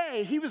one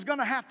day he was going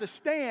to have to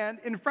stand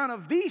in front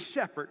of the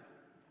shepherd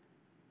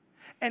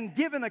and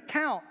give an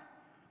account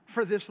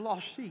for this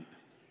lost sheep.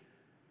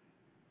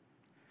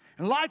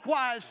 And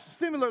likewise,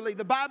 similarly,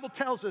 the Bible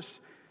tells us,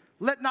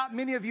 let not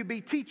many of you be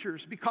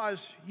teachers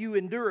because you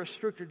endure a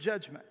stricter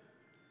judgment.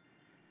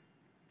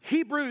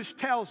 Hebrews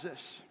tells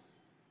us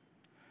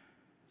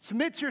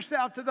Submit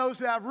yourself to those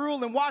who have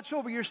rule and watch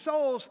over your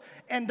souls,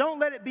 and don't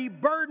let it be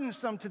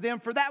burdensome to them,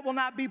 for that will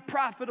not be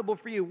profitable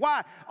for you.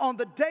 Why? On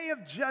the day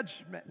of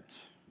judgment,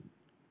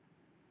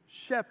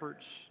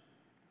 shepherds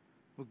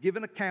will give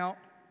an account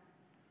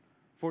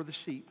for the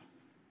sheep.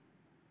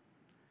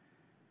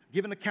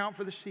 Give an account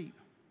for the sheep.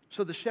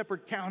 So the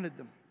shepherd counted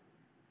them.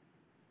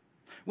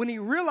 When he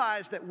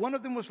realized that one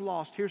of them was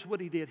lost, here's what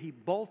he did. He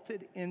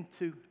bolted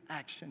into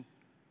action.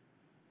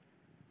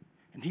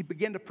 And he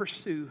began to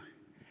pursue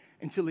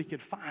until he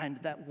could find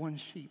that one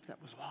sheep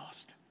that was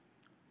lost.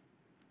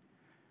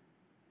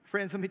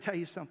 Friends, let me tell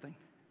you something.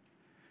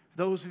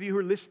 Those of you who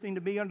are listening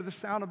to me under the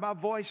sound of my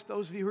voice,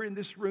 those of you who are in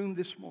this room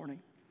this morning,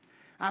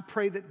 I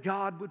pray that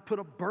God would put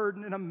a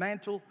burden and a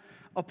mantle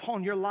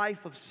upon your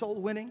life of soul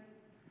winning.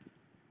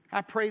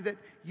 I pray that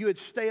you would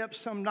stay up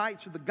some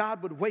nights, or that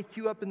God would wake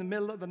you up in the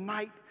middle of the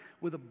night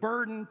with a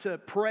burden to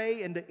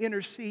pray and to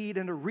intercede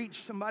and to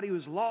reach somebody who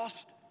is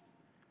lost.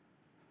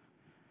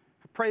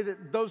 I pray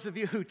that those of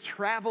you who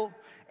travel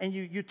and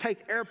you take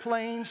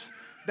airplanes,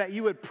 that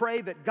you would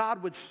pray that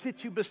God would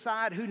sit you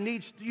beside who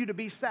needs you to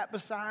be sat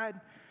beside.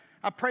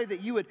 I pray that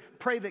you would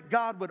pray that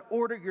God would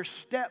order your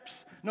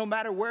steps no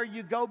matter where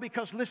you go,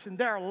 because listen,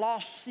 there are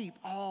lost sheep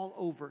all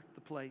over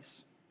the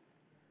place.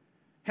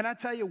 Can I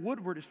tell you,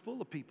 Woodward is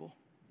full of people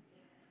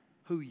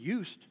who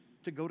used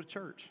to go to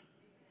church.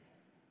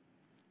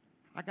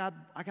 I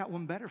got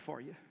one better for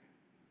you.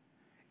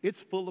 It's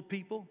full of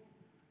people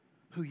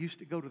who used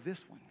to go to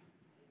this one.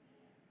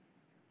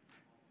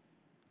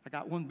 I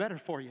got one better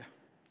for you.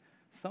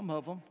 Some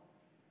of them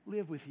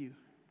live with you.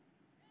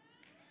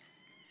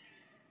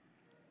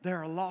 There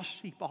are lost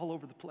sheep all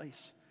over the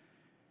place.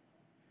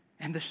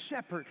 And the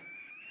shepherd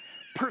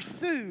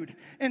pursued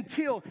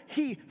until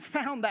he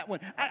found that one.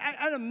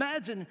 I'd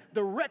imagine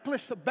the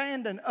reckless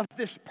abandon of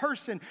this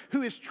person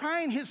who is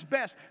trying his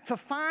best to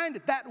find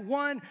that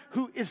one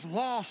who is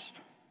lost.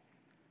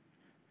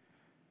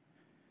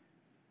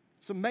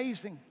 It's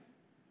amazing.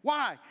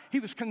 Why?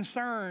 He was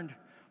concerned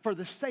for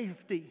the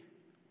safety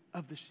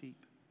of the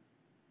sheep.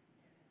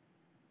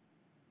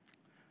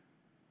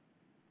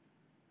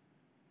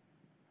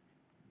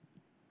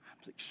 I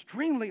was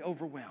extremely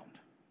overwhelmed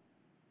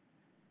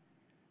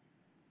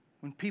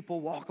when people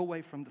walk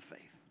away from the faith.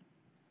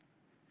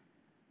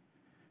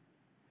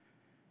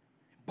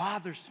 It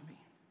bothers me.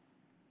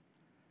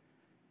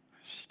 I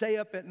stay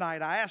up at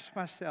night. I ask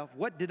myself,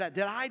 what did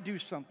I do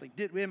something?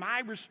 Am I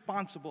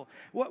responsible?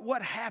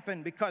 What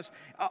happened? Because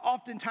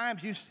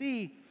oftentimes you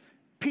see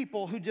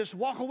people who just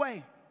walk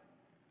away.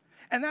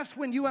 And that's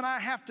when you and I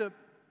have to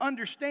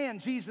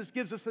understand. Jesus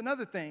gives us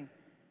another thing.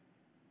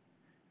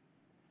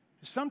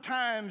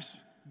 Sometimes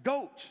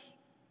goats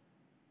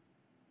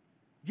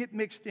get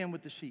mixed in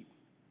with the sheep.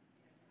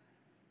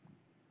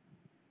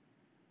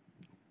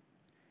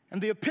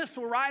 And the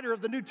epistle writer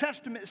of the New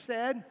Testament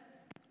said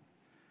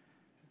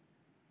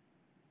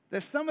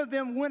that some of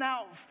them went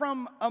out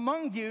from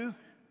among you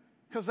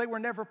because they were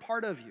never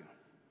part of you.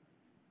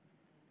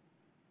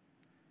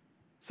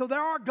 So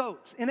there are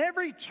goats. In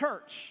every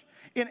church,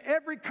 in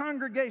every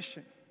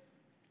congregation,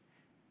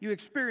 you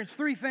experience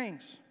three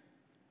things: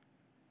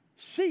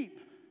 sheep,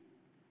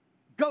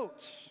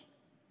 goats,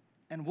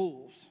 and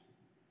wolves.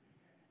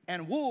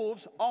 And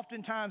wolves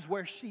oftentimes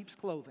wear sheep's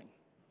clothing.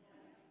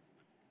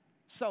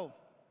 So,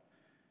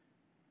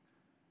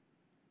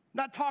 I'm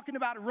not talking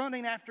about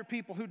running after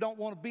people who don't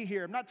want to be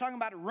here. I'm not talking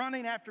about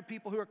running after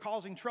people who are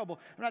causing trouble.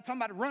 I'm not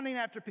talking about running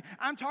after people.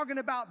 I'm talking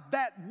about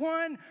that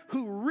one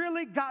who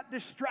really got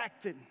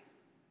distracted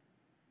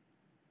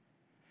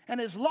and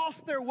has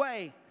lost their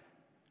way.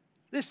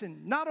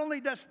 Listen, not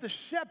only does the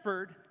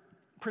shepherd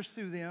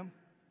pursue them,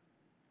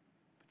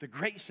 but the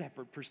great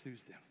shepherd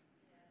pursues them.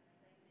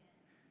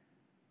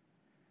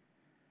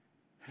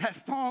 That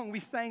song we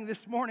sang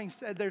this morning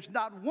said, "There's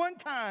not one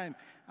time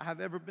I have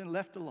ever been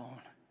left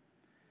alone."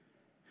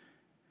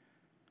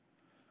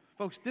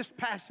 Folks, this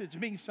passage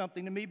means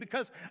something to me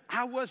because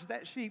I was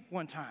that sheep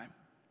one time.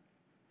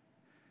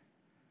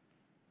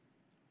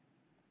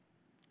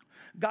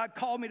 God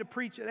called me to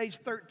preach at age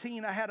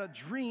 13. I had a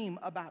dream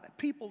about it.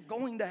 People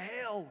going to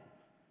hell.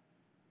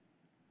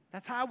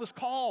 That's how I was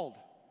called.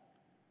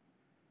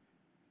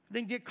 I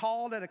didn't get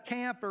called at a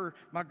camp, or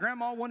my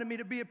grandma wanted me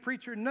to be a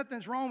preacher.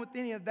 Nothing's wrong with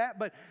any of that,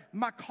 but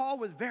my call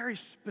was very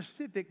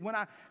specific. When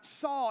I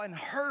saw and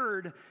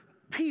heard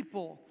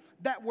people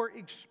that were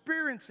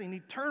experiencing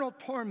eternal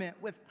torment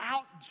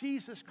without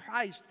Jesus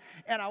Christ,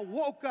 and I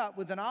woke up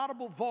with an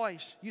audible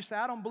voice. You say,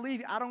 "I don't believe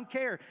you, I don't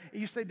care."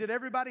 You say, "Did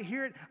everybody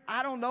hear it?"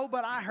 I don't know,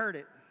 but I heard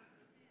it.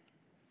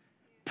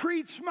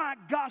 Preach my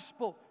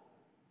gospel.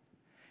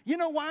 You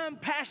know why I'm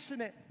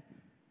passionate?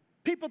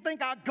 People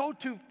think I go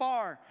too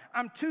far.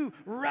 I'm too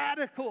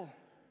radical.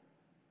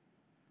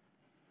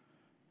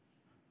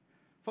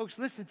 Folks,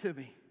 listen to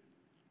me.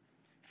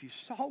 If you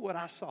saw what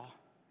I saw,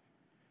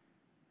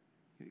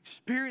 you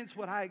experienced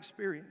what I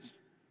experienced,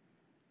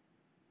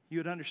 you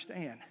would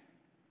understand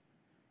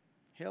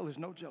hell is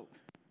no joke.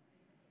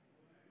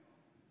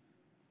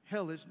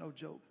 Hell is no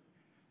joke.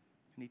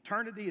 And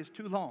eternity is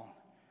too long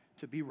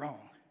to be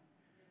wrong.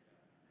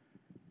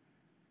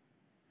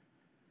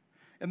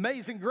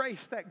 Amazing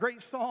Grace, that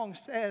great song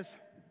says,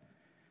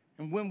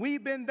 and when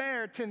we've been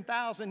there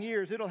 10,000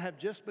 years, it'll have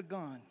just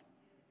begun.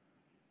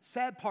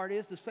 Sad part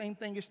is the same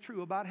thing is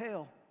true about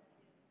hell.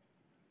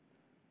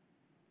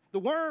 The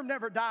worm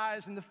never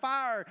dies and the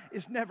fire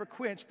is never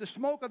quenched. The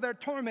smoke of their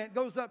torment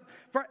goes up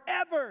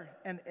forever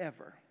and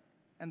ever,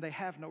 and they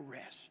have no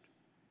rest.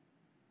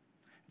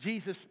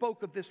 Jesus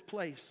spoke of this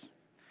place.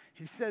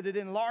 He said it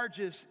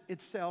enlarges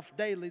itself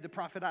daily. The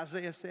prophet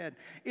Isaiah said,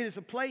 it is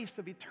a place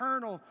of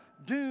eternal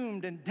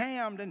doomed and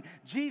damned. And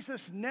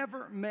Jesus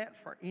never meant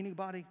for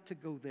anybody to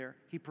go there.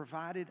 He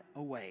provided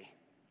a way.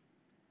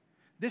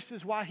 This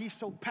is why he's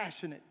so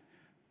passionate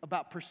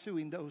about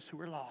pursuing those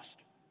who are lost.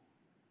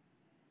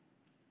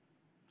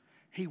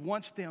 He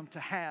wants them to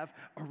have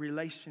a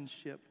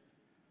relationship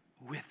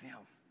with him.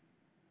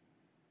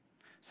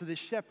 So this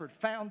shepherd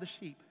found the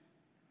sheep,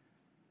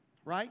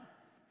 right?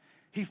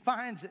 He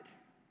finds it.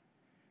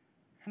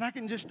 And I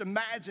can just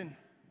imagine,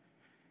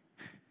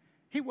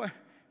 he was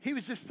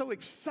just so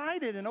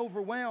excited and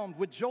overwhelmed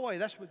with joy.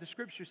 That's what the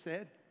scripture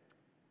said.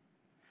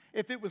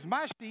 If it was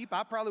my sheep,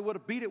 I probably would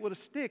have beat it with a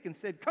stick and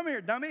said, come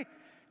here, dummy,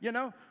 you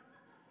know.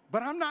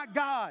 But I'm not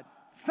God.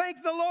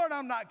 Thank the Lord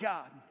I'm not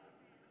God.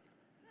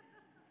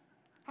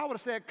 I would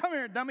have said, come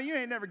here, dummy, you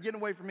ain't never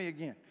getting away from me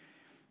again.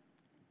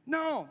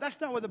 No,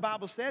 that's not what the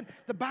Bible said.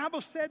 The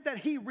Bible said that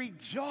he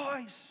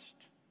rejoiced.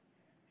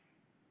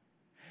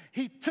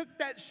 He took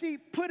that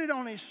sheep, put it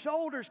on his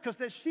shoulders because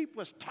that sheep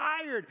was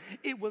tired.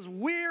 It was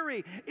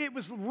weary. It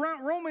was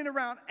roaming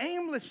around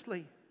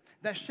aimlessly.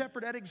 That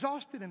shepherd had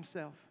exhausted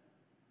himself.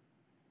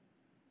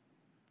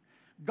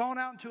 Gone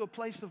out into a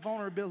place of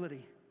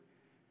vulnerability.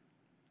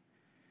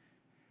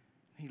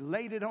 He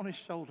laid it on his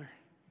shoulder,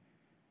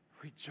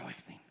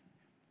 rejoicing.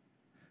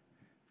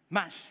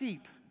 My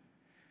sheep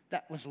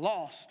that was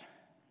lost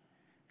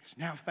is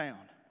now found.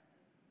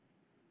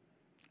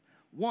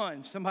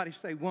 One, somebody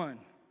say one.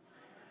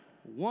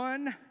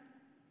 One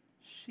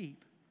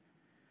sheep.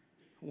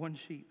 One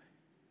sheep.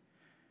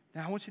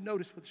 Now I want you to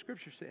notice what the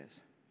scripture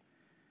says.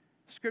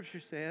 The scripture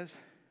says,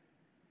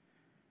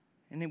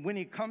 and then when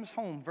he comes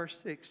home, verse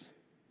 6,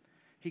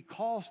 he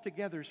calls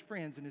together his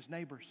friends and his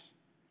neighbors.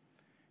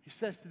 He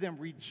says to them,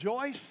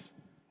 rejoice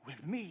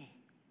with me,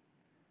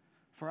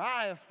 for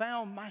I have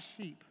found my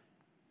sheep,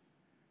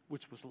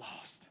 which was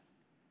lost.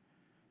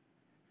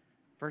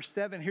 Verse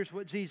 7, here's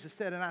what Jesus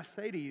said, and I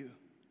say to you,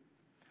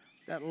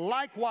 that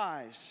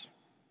likewise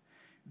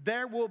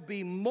there will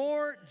be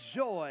more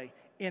joy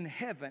in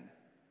heaven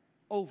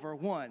over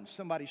one.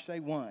 Somebody say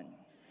one.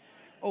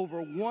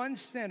 Over one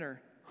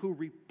sinner who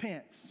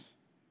repents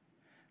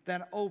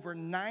than over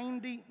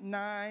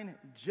 99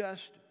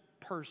 just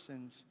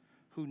persons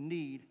who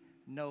need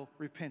no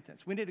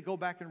repentance. We need to go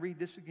back and read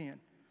this again.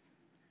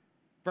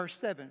 Verse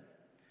 7.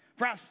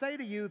 For I say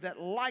to you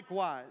that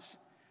likewise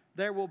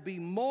there will be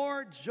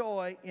more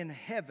joy in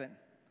heaven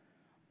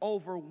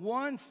over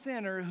one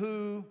sinner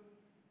who,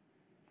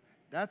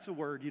 that's a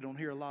word you don't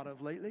hear a lot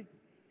of lately.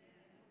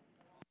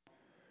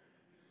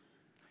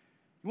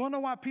 You want to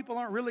know why people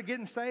aren't really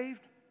getting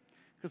saved?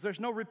 Because there's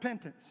no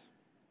repentance.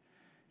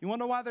 You want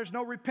to know why there's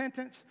no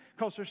repentance?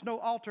 Because there's no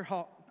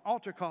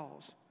altar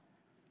calls.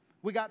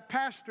 We got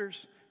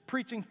pastors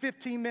preaching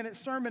 15-minute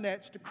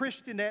sermonettes to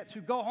Christianettes who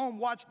go home,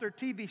 watch their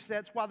TV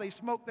sets while they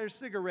smoke their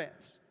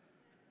cigarettes.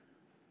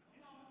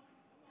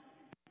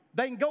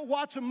 They can go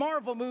watch a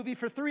Marvel movie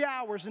for 3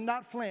 hours and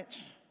not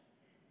flinch,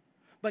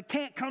 but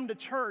can't come to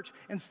church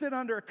and sit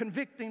under a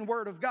convicting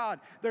word of God.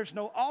 There's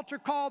no altar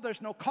call,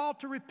 there's no call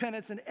to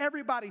repentance, and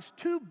everybody's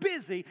too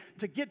busy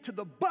to get to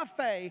the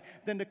buffet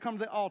than to come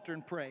to the altar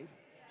and pray.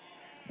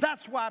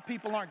 That's why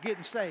people aren't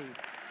getting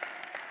saved.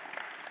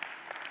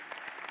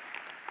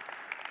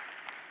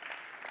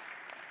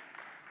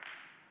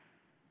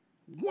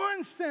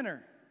 One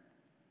sinner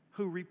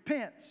who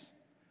repents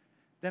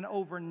than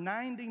over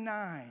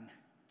 99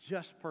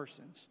 just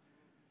persons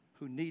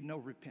who need no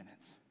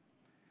repentance.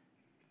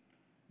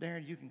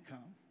 Darren, you can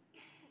come.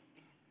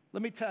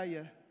 Let me tell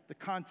you the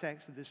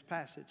context of this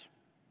passage.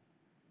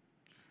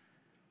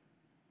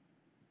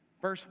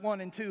 Verse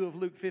 1 and 2 of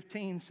Luke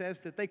 15 says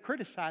that they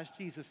criticized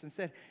Jesus and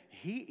said,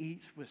 he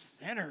eats with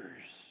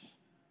sinners.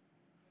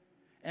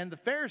 And the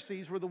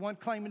Pharisees were the one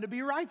claiming to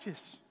be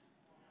righteous.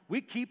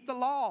 We keep the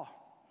law.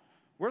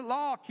 We're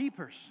law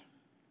keepers.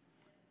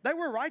 They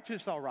were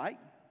righteous, all right,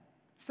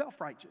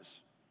 self-righteous.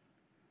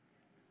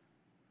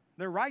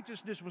 Their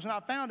righteousness was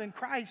not found in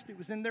Christ. It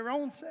was in their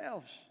own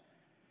selves.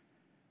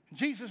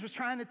 Jesus was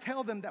trying to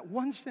tell them that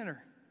one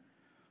sinner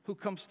who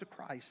comes to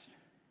Christ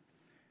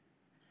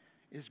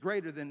is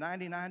greater than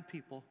 99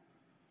 people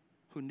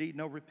who need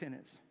no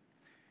repentance.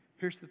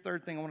 Here's the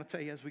third thing I want to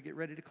tell you as we get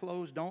ready to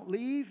close. Don't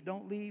leave,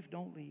 don't leave,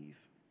 don't leave.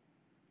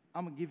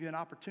 I'm going to give you an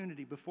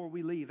opportunity before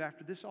we leave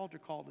after this altar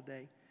call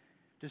today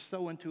to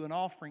sow into an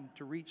offering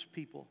to reach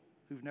people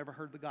who've never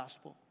heard the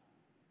gospel.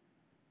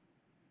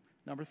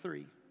 Number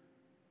 3,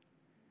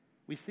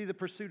 we see the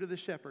pursuit of the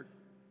shepherd.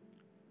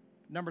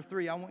 Number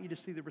 3, I want you to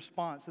see the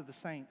response of the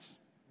saints.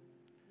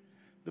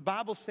 The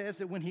Bible says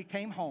that when he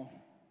came home,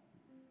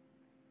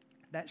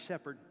 that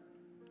shepherd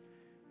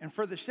And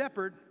for the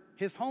shepherd,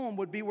 his home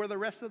would be where the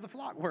rest of the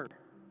flock were,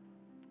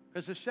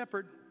 because the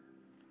shepherd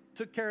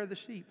took care of the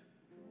sheep.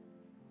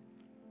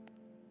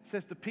 It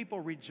says the people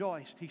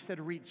rejoiced. He said,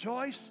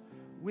 rejoice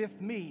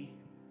with me,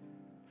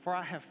 for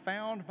I have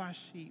found my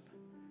sheep,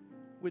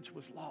 which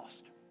was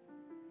lost.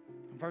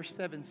 And verse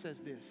 7 says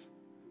this,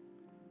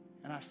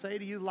 and I say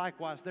to you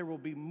likewise, there will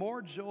be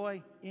more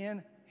joy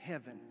in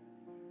heaven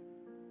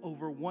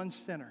over one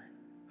sinner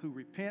who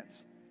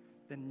repents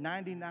than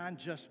 99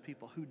 just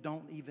people who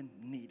don't even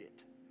need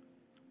it.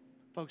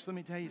 Folks, let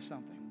me tell you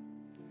something.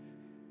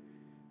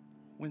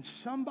 When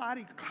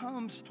somebody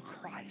comes to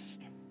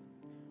Christ,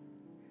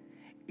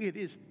 it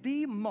is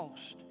the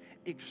most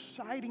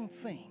exciting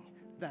thing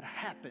that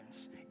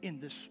happens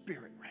in the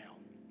spirit realm.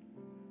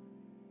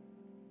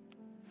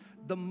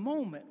 The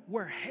moment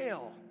where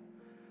hell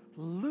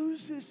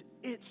loses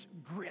its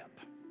grip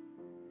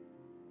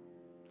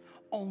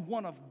on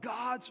one of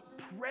God's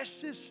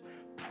precious,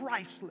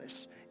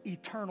 priceless,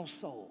 eternal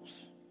souls.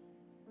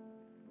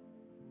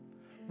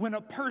 When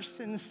a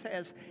person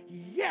says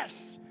yes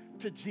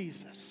to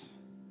Jesus,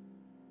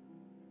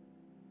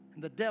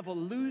 and the devil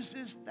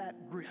loses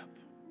that grip.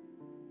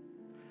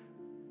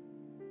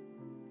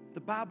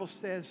 The Bible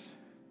says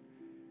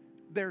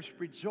there's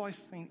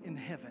rejoicing in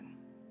heaven.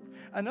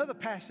 Another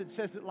passage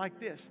says it like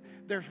this: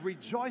 there's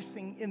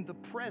rejoicing in the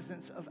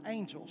presence of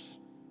angels.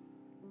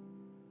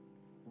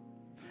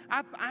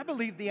 I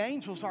believe the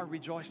angels are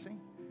rejoicing,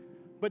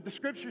 but the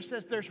scripture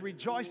says there's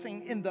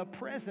rejoicing in the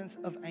presence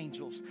of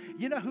angels.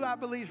 You know who I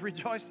believe is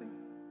rejoicing?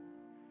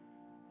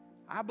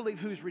 I believe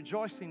who's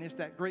rejoicing is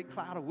that great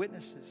cloud of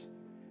witnesses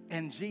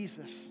and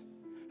Jesus,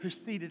 who's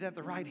seated at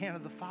the right hand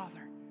of the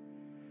Father.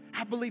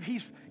 I believe he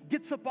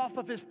gets up off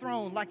of his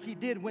throne like he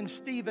did when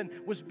Stephen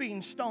was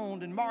being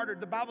stoned and martyred.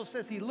 The Bible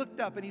says he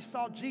looked up and he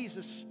saw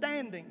Jesus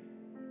standing.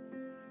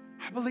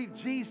 I believe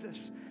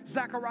Jesus,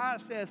 Zechariah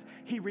says,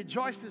 he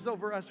rejoices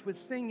over us with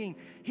singing.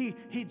 He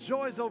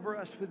joys over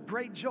us with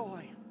great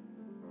joy.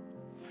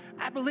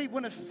 I believe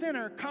when a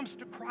sinner comes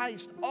to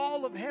Christ,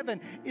 all of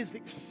heaven is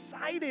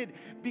excited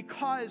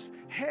because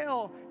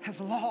hell has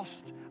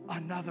lost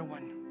another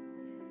one.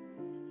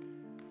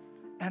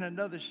 And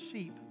another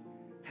sheep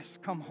has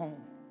come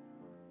home.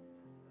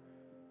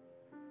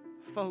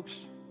 Folks,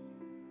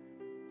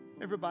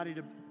 everybody,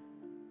 to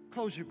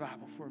close your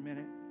Bible for a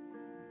minute.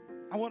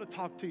 I want to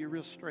talk to you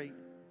real straight.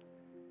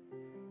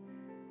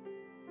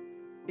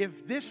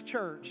 If this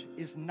church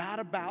is not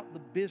about the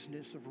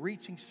business of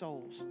reaching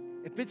souls,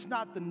 if it's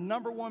not the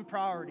number one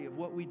priority of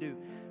what we do,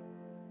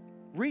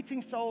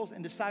 reaching souls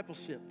and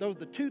discipleship, those are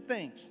the two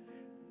things,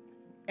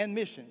 and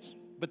missions,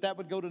 but that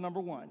would go to number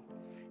one.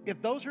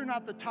 If those are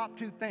not the top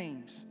two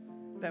things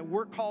that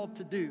we're called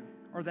to do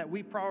or that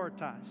we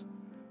prioritize,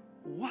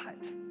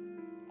 what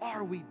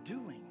are we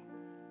doing?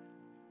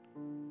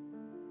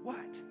 What?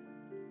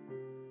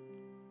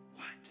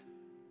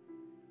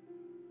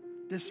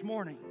 This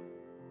morning,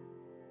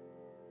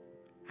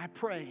 I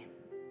pray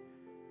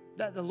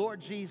that the Lord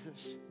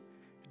Jesus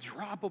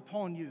drop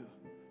upon you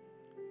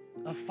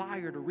a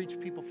fire to reach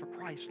people for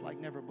Christ like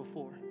never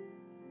before.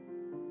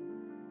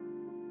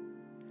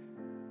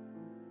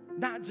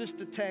 Not just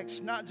a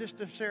text, not just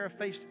to share a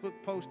Facebook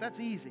post.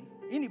 That's easy.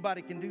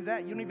 Anybody can do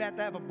that. You don't even have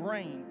to have a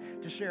brain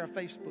to share a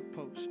Facebook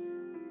post.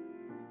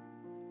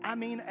 I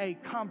mean a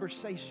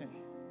conversation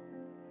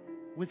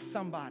with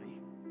somebody.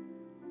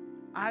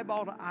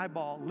 Eyeball to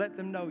eyeball, let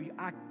them know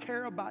I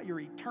care about your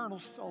eternal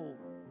soul.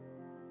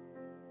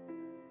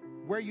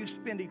 Where you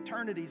spend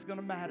eternity is going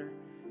to matter.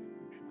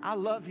 I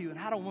love you and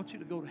I don't want you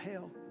to go to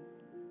hell.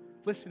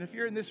 Listen, if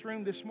you're in this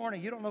room this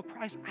morning, you don't know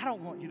Christ, I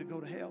don't want you to go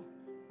to hell.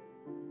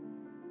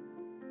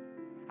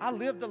 I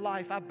lived a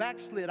life, I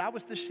backslid. I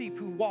was the sheep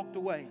who walked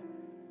away.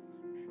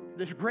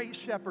 This great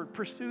shepherd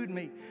pursued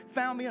me,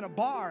 found me in a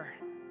bar.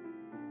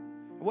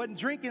 I wasn't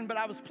drinking, but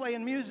I was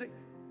playing music.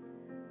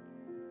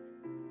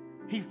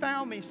 He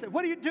found me, said,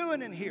 "What are you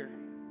doing in here?"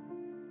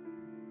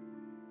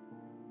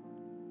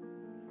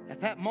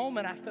 At that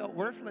moment, I felt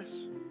worthless.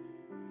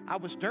 I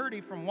was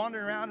dirty from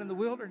wandering around in the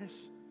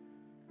wilderness.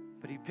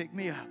 But he picked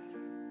me up.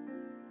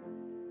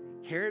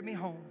 He carried me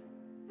home.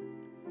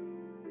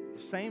 The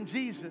same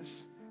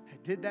Jesus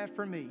that did that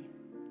for me,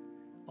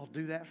 I'll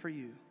do that for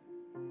you.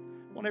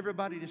 I want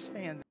everybody to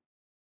stand.